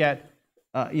 don't forget,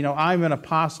 I'm an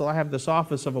apostle. I have this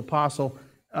office of apostle.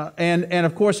 And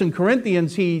of course, in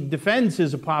Corinthians, he defends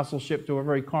his apostleship to a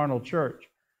very carnal church.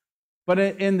 But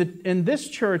in this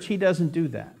church, he doesn't do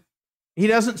that. He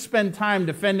doesn't spend time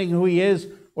defending who he is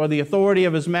or the authority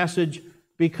of his message,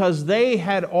 because they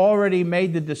had already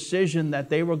made the decision that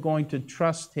they were going to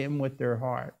trust him with their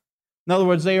heart. In other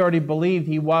words, they already believed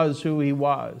he was who he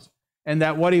was, and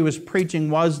that what he was preaching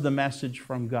was the message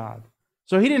from God.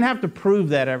 So he didn't have to prove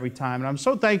that every time. And I'm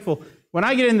so thankful. When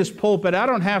I get in this pulpit, I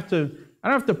don't have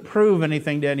to prove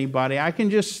anything to anybody. I can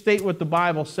just state what the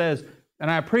Bible says,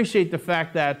 and I appreciate the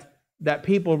fact that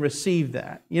people receive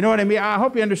that. You know what I mean? I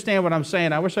hope you understand what I'm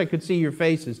saying. I wish I could see your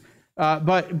faces. If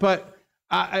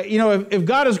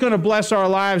God is going to bless our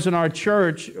lives in our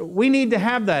church, we need to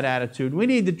have that attitude. We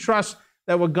need to trust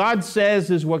that what God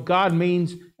says is what God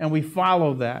means, and we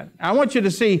follow that. I want you to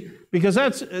see, because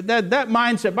that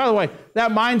mindset, by the way,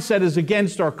 that mindset is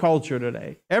against our culture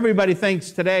today. Everybody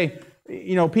thinks today,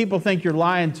 people think you're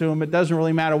lying to them. It doesn't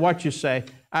really matter what you say.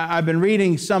 I've been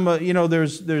reading some of,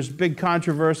 there's big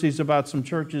controversies about some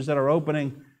churches that are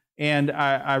opening, and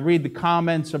I read the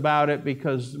comments about it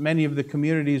because many of the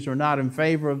communities are not in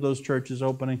favor of those churches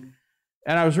opening.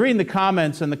 And I was reading the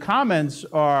comments, and the comments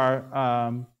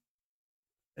are,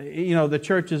 the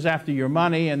church is after your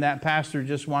money, and that pastor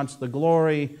just wants the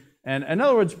glory. And in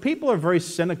other words, people are very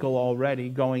cynical already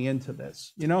going into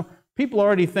this. People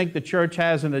already think the church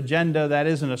has an agenda that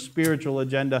isn't a spiritual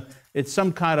agenda. It's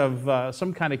some kind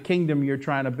of kingdom you're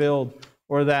trying to build,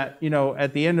 or that,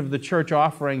 at the end of the church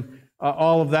offering,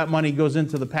 all of that money goes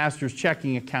into the pastor's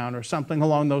checking account or something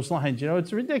along those lines.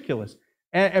 It's ridiculous.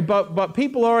 But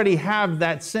people already have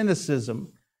that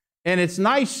cynicism. And it's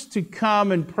nice to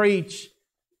come and preach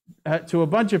to a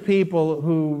bunch of people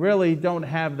who really don't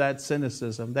have that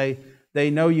cynicism.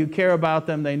 They know you care about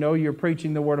them. They know you're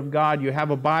preaching the Word of God. You have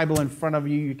a Bible in front of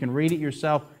you. You can read it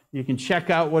yourself. You can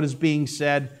check out what is being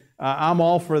said. I'm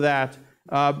all for that.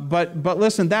 But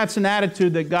listen, that's an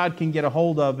attitude that God can get a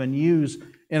hold of and use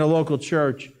in a local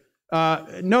church.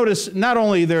 Notice not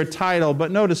only their title,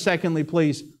 but notice secondly,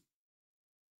 please,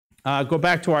 go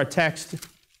back to our text,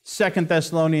 2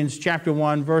 Thessalonians chapter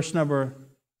 1, verse number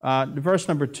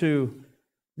 2.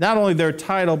 Not only their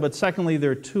title, but secondly,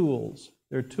 their tools.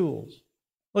 Their tools.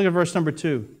 Look at verse number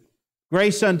 2.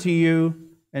 Grace unto you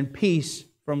and peace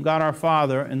from God our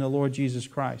Father and the Lord Jesus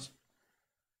Christ.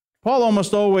 Paul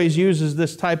almost always uses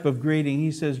this type of greeting.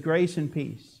 He says, grace and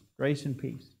peace. Grace and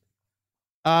peace.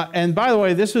 And by the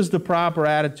way, this is the proper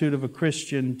attitude of a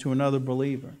Christian to another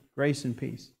believer. Grace and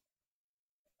peace.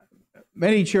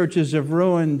 Many churches have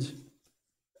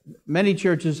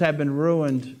been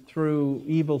ruined through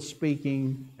evil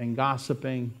speaking and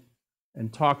gossiping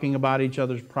and talking about each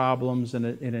other's problems in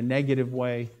a negative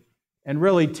way, and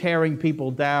really tearing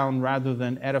people down rather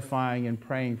than edifying and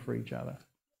praying for each other.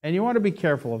 And you want to be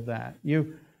careful of that.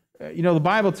 The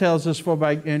Bible tells us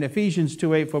in Ephesians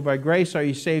 2:8, for by grace are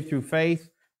you saved through faith,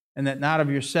 and that not of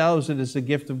yourselves, it is the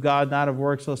gift of God, not of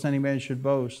works, lest any man should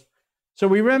boast. So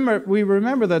we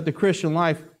remember that the Christian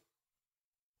life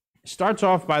starts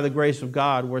off by the grace of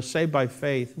God. We're saved by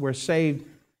faith. We're saved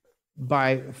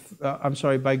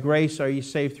by grace are ye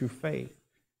saved through faith.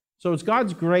 So it's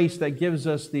God's grace that gives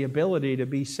us the ability to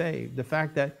be saved, the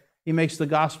fact that He makes the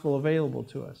gospel available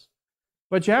to us.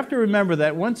 But you have to remember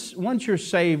that once you're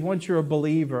saved, once you're a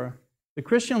believer, the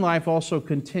Christian life also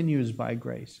continues by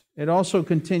grace. It also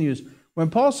continues. When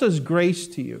Paul says grace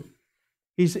to you,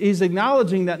 he's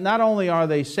acknowledging that not only are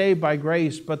they saved by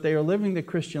grace, but they are living the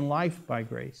Christian life by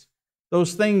grace.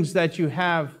 Those things that you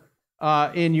have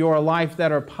in your life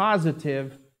that are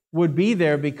positive would be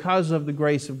there because of the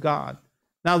grace of God.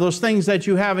 Now, those things that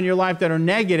you have in your life that are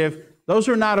negative, those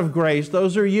are not of grace.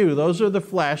 Those are you. Those are the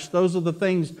flesh. Those are the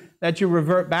things that you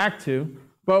revert back to.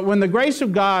 But when the grace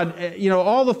of God,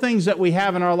 all the things that we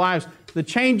have in our lives, the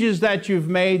changes that you've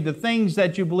made, the things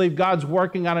that you believe God's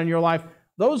working on in your life,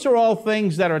 those are all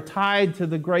things that are tied to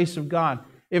the grace of God.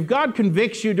 If God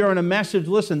convicts you during a message,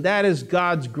 listen, that is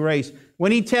God's grace.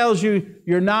 When He tells you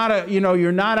you're not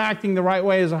acting the right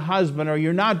way as a husband, or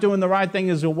you're not doing the right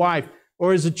thing as a wife,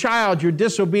 or as a child, you're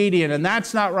disobedient, and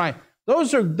that's not right.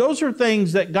 Those are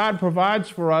things that God provides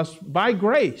for us by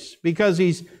grace, because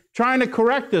He's trying to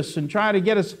correct us and try to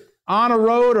get us on a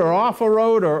road or off a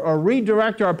road or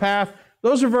redirect our path.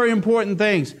 Those are very important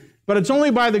things. But it's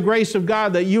only by the grace of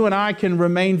God that you and I can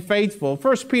remain faithful.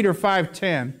 1 Peter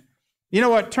 5:10. You know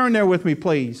what? Turn there with me,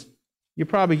 please. You're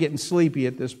probably getting sleepy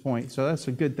at this point, so that's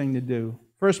a good thing to do.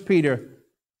 1 Peter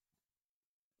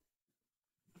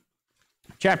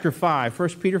chapter 5. 1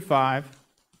 Peter 5.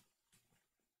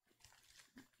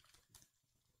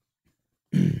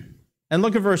 And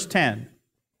look at verse 10.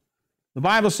 The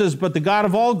Bible says, "But the God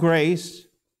of all grace,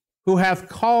 who hath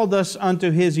called us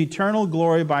unto His eternal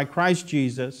glory by Christ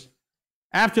Jesus,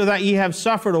 after that ye have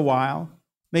suffered a while,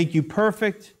 make you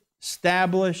perfect,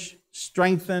 establish,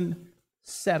 strengthen,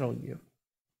 settle you."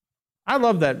 I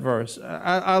love that verse.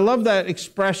 I love that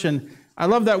expression. I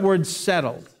love that word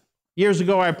settled. Years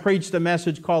ago, I preached a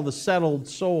message called The Settled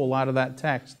Soul out of that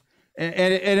text.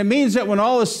 And it means that when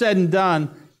all is said and done,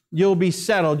 you'll be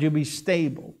settled, you'll be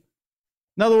stable.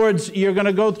 In other words, you're going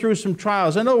to go through some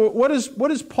trials. I know, what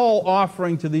is Paul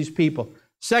offering to these people?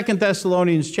 2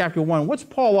 Thessalonians chapter 1. What's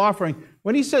Paul offering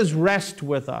when he says rest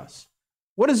with us?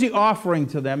 What is he offering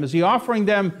to them? Is he offering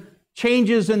them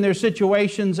changes in their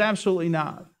situations? Absolutely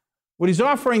not. What he's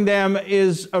offering them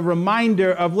is a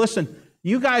reminder of, listen,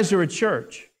 you guys are a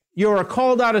church. You're a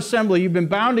called out assembly. You've been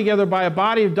bound together by a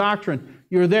body of doctrine.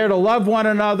 You're there to love one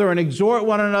another and exhort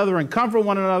one another and comfort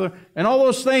one another and all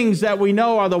those things that we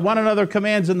know are the one another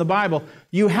commands in the Bible.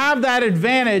 You have that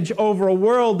advantage over a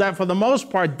world that for the most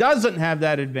part doesn't have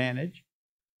that advantage.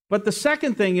 But the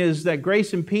second thing is that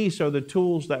grace and peace are the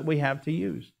tools that we have to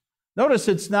use. Notice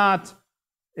it's not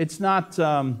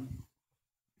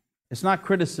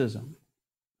criticism.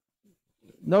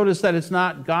 Notice that it's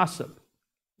not gossip.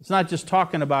 It's not just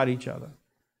talking about each other.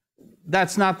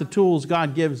 That's not the tools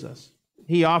God gives us.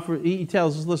 He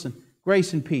tells us, listen,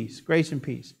 grace and peace, grace and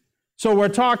peace. So we're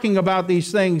talking about these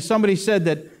things. Somebody said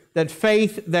that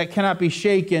faith that cannot be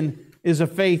shaken is a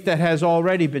faith that has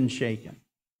already been shaken.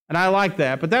 And I like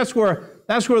that. But that's where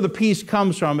the peace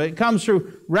comes from. It comes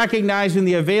through recognizing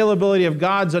the availability of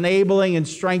God's enabling and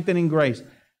strengthening grace.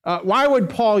 Why would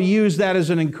Paul use that as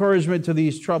an encouragement to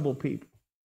these troubled people?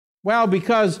 Well,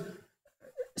 because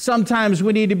sometimes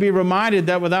we need to be reminded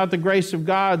that without the grace of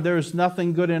God, there's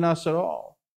nothing good in us at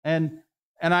all. And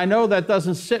I know that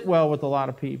doesn't sit well with a lot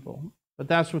of people, but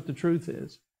that's what the truth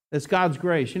is. It's God's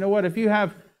grace. You know what? If you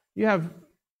have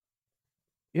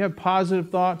positive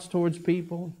thoughts towards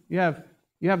people, you have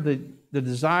the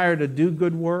desire to do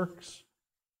good works,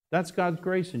 that's God's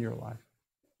grace in your life.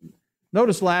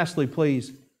 Notice lastly,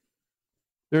 please,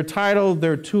 their title,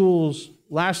 their tools,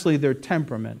 lastly, their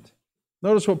temperament.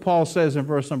 Notice what Paul says in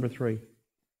verse number 3.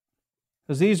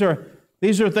 Because these are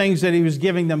things that he was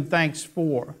giving them thanks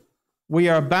for. We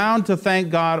are bound to thank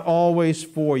God always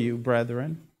for you,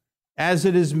 brethren, as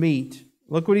it is meet.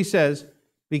 Look what he says.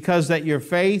 Because that your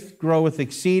faith groweth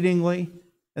exceedingly,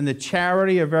 and the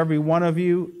charity of every one of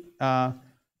you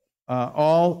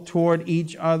all toward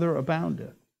each other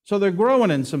aboundeth. So they're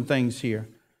growing in some things here.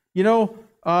 You know,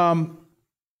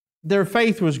 their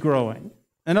faith was growing.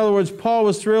 In other words, Paul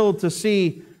was thrilled to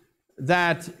see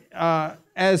that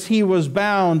as he was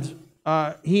bound,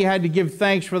 he had to give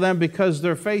thanks for them because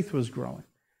their faith was growing.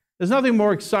 There's nothing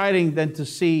more exciting than to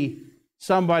see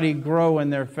somebody grow in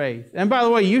their faith. And by the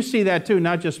way, you see that too,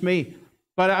 not just me.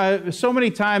 But so many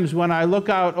times when I look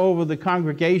out over the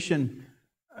congregation,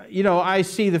 I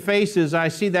see the faces. I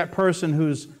see that person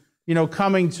who's,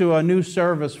 coming to a new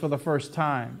service for the first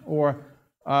time, or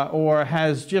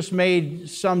has just made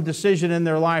some decision in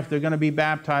their life. They're going to be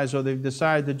baptized, or they've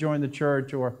decided to join the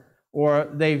church, or or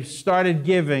they've started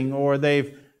giving, or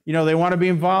they want to be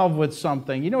involved with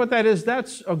something. You know what that is?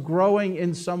 That's a growing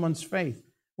in someone's faith.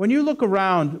 When you look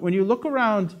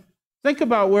around, think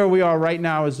about where we are right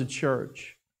now as a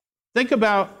church. Think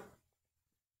about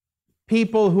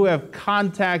people who have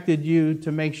contacted you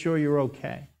to make sure you're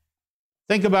okay.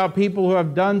 Think about people who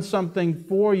have done something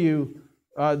for you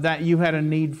that you had a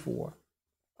need for.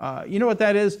 You know what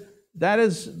that is? That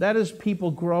is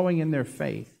people growing in their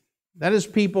faith. That is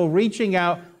people reaching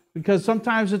out, because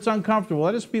sometimes it's uncomfortable.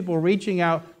 That is people reaching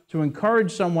out to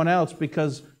encourage someone else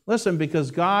because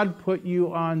God put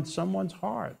you on someone's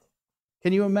heart.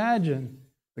 Can you imagine?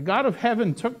 The God of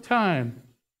heaven took time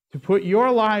to put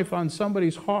your life on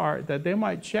somebody's heart that they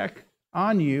might check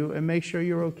on you and make sure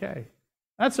you're okay.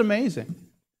 That's amazing.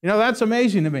 That's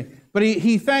amazing to me. But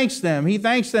he thanks them. He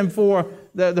thanks them for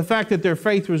the fact that their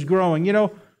faith was growing.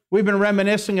 We've been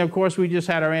reminiscing. Of course, we just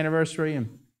had our anniversary,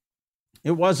 and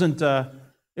it was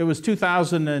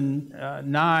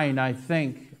 2009, I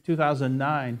think,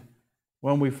 2009,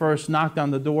 when we first knocked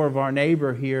on the door of our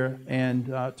neighbor here and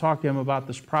talked to him about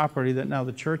this property that now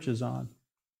the church is on.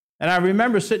 And I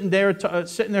remember sitting there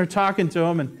talking to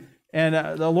him,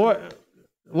 and the Lord,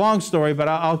 long story, but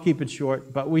I'll keep it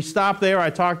short. But we stopped there, I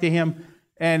talked to him,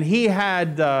 and he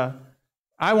had,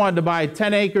 I wanted to buy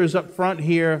 10 acres up front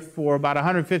here for about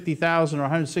 $150,000 or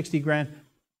 $160,000.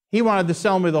 He wanted to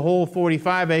sell me the whole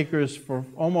 45 acres for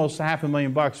almost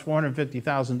 $500,000,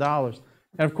 $450,000.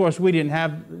 And of course, we didn't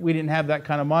have that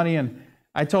kind of money. And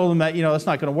I told him that that's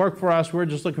not going to work for us. We're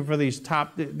just looking for these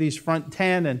front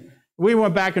 10. And we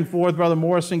went back and forth. Brother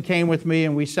Morrison came with me,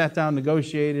 and we sat down,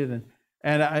 negotiated,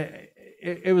 and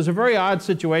it was a very odd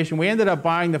situation. We ended up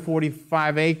buying the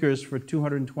 45 acres for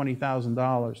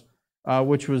 $220,000,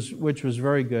 which was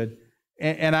very good.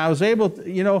 And I was able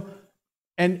to,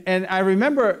 and I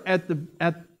remember at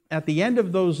the end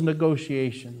of those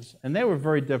negotiations, and they were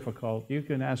very difficult. You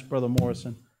can ask Brother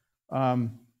Morrison. I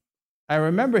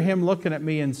remember him looking at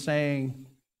me and saying,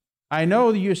 "I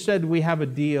know you said we have a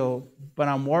deal, but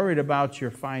I'm worried about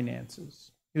your finances."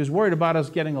 He was worried about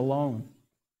us getting a loan.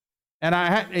 And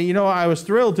I was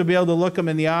thrilled to be able to look him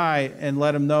in the eye and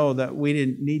let him know that we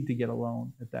didn't need to get a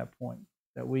loan at that point,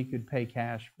 that we could pay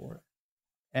cash for it.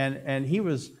 And it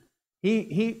was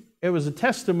a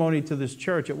testimony to this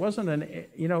church. It wasn't it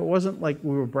wasn't like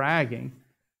we were bragging,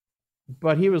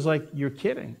 but he was like, "You're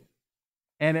kidding."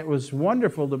 And it was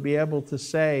wonderful to be able to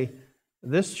say,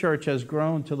 this church has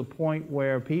grown to the point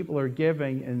where people are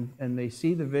giving and they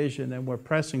see the vision, and we're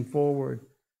pressing forward.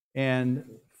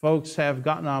 And folks have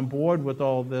gotten on board with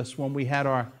all this. When we had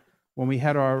our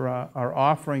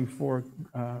offering for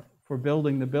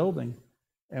building the building,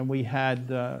 and we had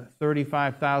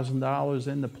 $35,000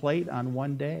 in the plate on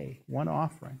one day, one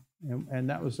offering, and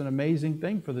that was an amazing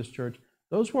thing for this church.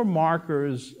 Those were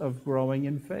markers of growing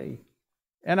in faith.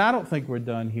 And I don't think we're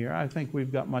done here. I think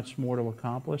we've got much more to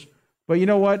accomplish. But you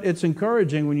know what? It's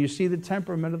encouraging when you see the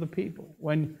temperament of the people.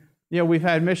 When we've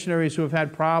had missionaries who have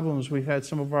had problems. We've had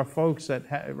some of our folks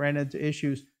that ran into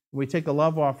issues. We take a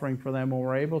love offering for them, and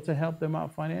we're able to help them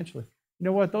out financially. You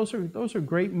know what? Those are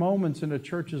great moments in a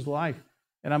church's life.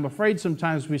 And I'm afraid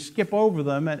sometimes we skip over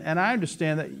them. And I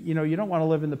understand that you don't want to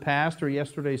live in the past or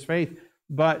yesterday's faith,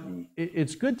 but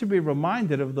it's good to be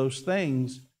reminded of those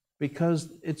things because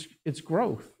it's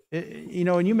growth.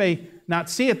 And you may not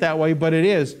see it that way, but it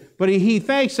is. But he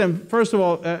thanks them. First of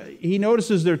all, he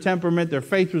notices their temperament, their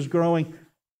faith was growing.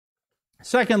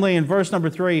 Secondly, in verse number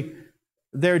 3,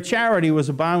 their charity was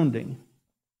abounding.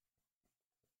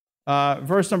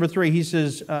 Verse number 3, he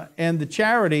says, and the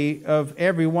charity of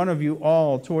every one of you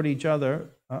all toward each other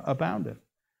abounded.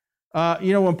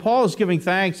 When Paul is giving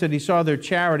thanks that he saw their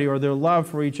charity or their love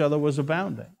for each other was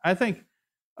abounding. I think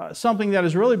something that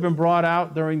has really been brought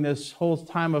out during this whole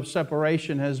time of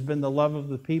separation has been the love of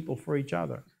the people for each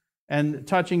other. And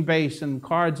touching base and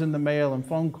cards in the mail and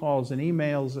phone calls and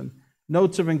emails and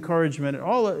notes of encouragement.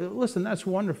 Listen, that's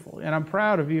wonderful. And I'm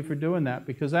proud of you for doing that,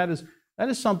 because that is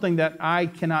something that I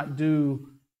cannot do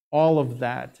all of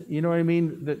that. You know what I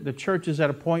mean? The church is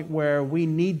at a point where we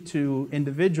need to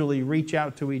individually reach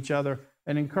out to each other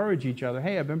and encourage each other.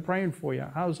 Hey, I've been praying for you.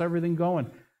 How's everything going?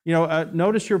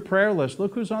 Notice your prayer list.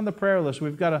 Look who's on the prayer list.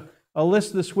 We've got a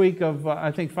list this week of,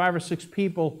 I think, 5 or 6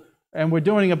 people, and we're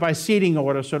doing it by seating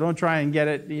order, so don't try and get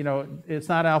it, it's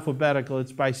not alphabetical.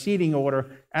 It's by seating order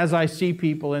as I see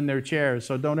people in their chairs.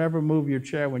 So don't ever move your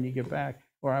chair when you get back,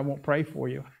 or I won't pray for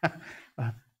you.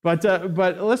 But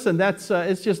listen,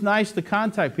 it's just nice to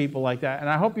contact people like that, and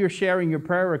I hope you're sharing your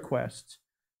prayer requests.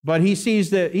 But he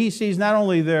sees not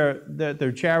only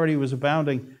their charity was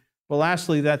abounding, But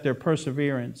lastly, that their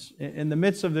perseverance. In the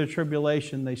midst of their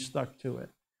tribulation, they stuck to it.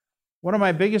 One of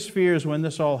my biggest fears when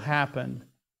this all happened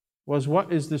was,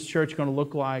 what is this church going to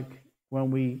look like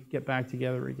when we get back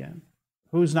together again?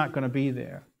 Who's not going to be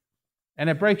there? And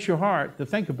it breaks your heart to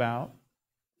think about.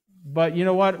 But you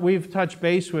know what? We've touched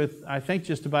base with, I think,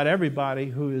 just about everybody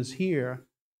who is here.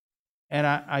 And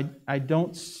I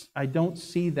don't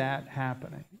see that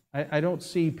happening. I don't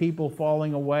see people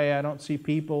falling away. I don't see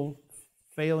people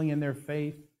failing in their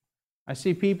faith. I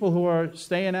see people who are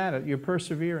staying at it. You're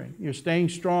persevering. You're staying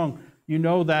strong. You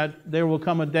know that there will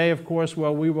come a day, of course,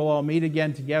 where we will all meet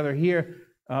again together here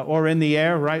or in the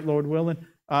air, right, Lord willing?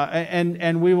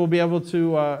 And we will be able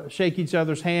to shake each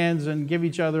other's hands and give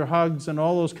each other hugs and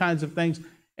all those kinds of things.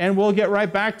 And we'll get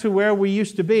right back to where we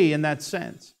used to be in that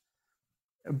sense.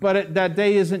 But that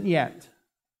day isn't yet.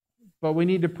 But we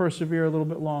need to persevere a little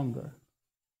bit longer.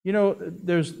 You know,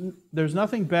 there's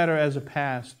nothing better as a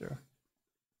pastor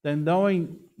than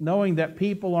knowing that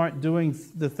people aren't doing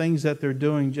the things that they're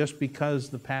doing just because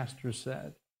the pastor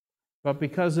said, but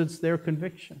because it's their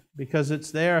conviction, because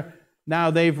it's their, now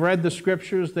they've read the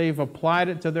Scriptures, they've applied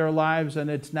it to their lives,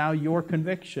 and it's now your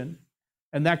conviction.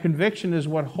 And that conviction is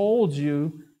what holds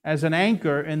you as an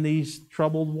anchor in these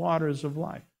troubled waters of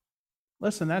life.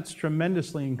 Listen, that's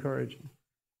tremendously encouraging.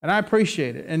 And I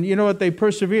appreciate it. And you know what? They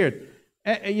persevered.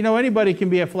 You know, anybody can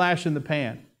be a flash in the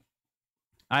pan.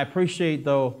 I appreciate,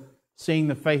 though, seeing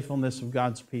the faithfulness of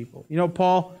God's people. You know,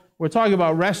 Paul, we're talking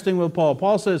about resting with Paul.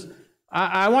 Paul says,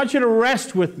 I want you to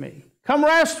rest with me. Come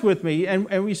rest with me. And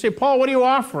we say, Paul, what are you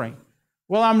offering?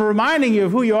 Well, I'm reminding you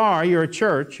of who you are. You're a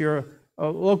church. You're a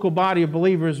local body of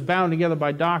believers bound together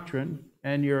by doctrine,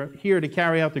 and you're here to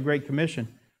carry out the Great Commission.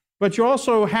 But you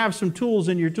also have some tools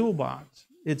in your toolbox.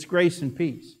 It's grace and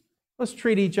peace. Let's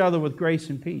treat each other with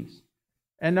grace and peace.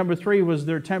 And number 3 was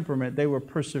their temperament. They were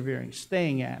persevering,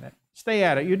 staying at it. Stay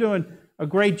at it. You're doing a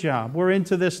great job. We're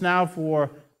into this now for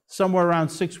somewhere around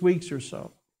 6 weeks or so.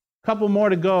 A couple more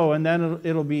to go, and then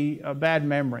it'll be a bad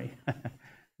memory.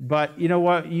 But you know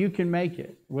what? You can make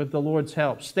it with the Lord's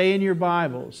help. Stay in your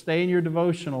Bible. Stay in your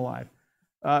devotional life.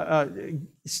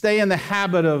 Stay in the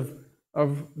habit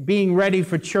of being ready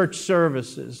for church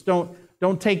services.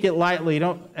 Don't take it lightly.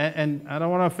 And I don't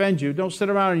want to offend you. Don't sit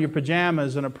around in your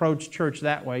pajamas and approach church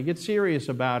that way. Get serious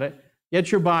about it.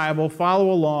 Get your Bible.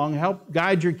 Follow along. Help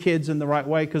guide your kids in the right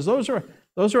way, because those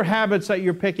are habits that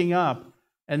you're picking up,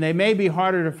 and they may be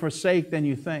harder to forsake than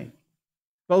you think.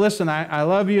 But listen, I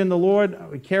love you in the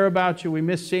Lord. We care about you. We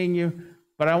miss seeing you.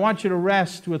 But I want you to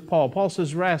rest with Paul. Paul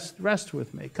says, rest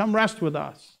with me. Come rest with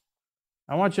us.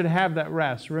 I want you to have that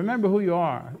rest. Remember who you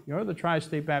are. You're the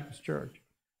Tri-State Baptist Church.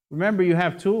 Remember, you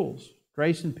have tools,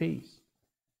 grace and peace.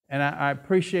 And I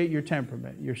appreciate your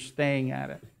temperament. You're staying at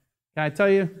it. Can I tell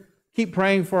you, keep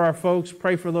praying for our folks.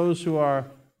 Pray for those who are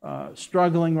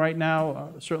struggling right now,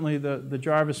 certainly the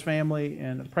Jarvis family.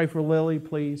 And pray for Lily,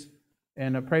 please.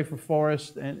 And pray for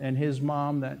Forrest and his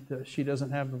mom, that she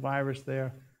doesn't have the virus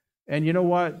there. And you know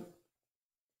what?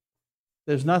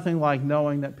 There's nothing like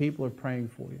knowing that people are praying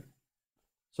for you.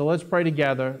 So let's pray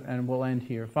together, and we'll end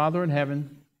here. Father in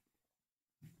heaven,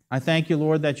 I thank you,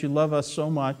 Lord, that you love us so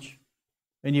much,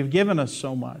 and you've given us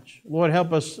so much. Lord,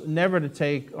 help us never to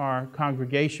take our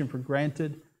congregation for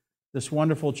granted, this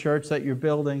wonderful church that you're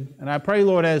building. And I pray,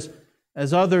 Lord, as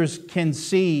others can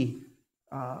see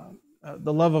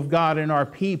the love of God in our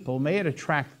people, may it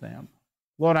attract them.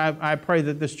 Lord, I pray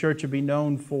that this church would be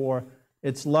known for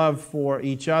its love for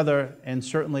each other, and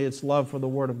certainly its love for the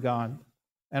Word of God.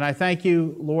 And I thank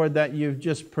you, Lord, that you've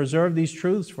just preserved these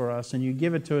truths for us, and you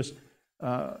give it to us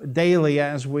daily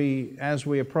as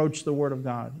we approach the Word of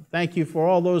God. Thank you for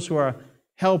all those who are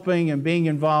helping and being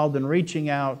involved and reaching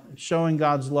out, showing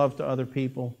God's love to other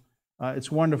people.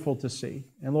 It's wonderful to see.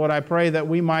 And Lord, I pray that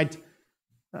we might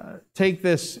take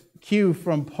this cue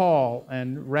from Paul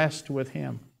and rest with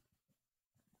him.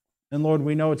 And Lord,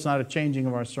 we know it's not a changing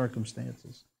of our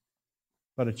circumstances,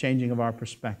 but a changing of our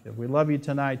perspective. We love you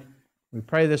tonight. We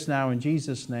pray this now in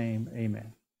Jesus' name.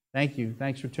 Amen. Thank you.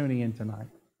 Thanks for tuning in tonight.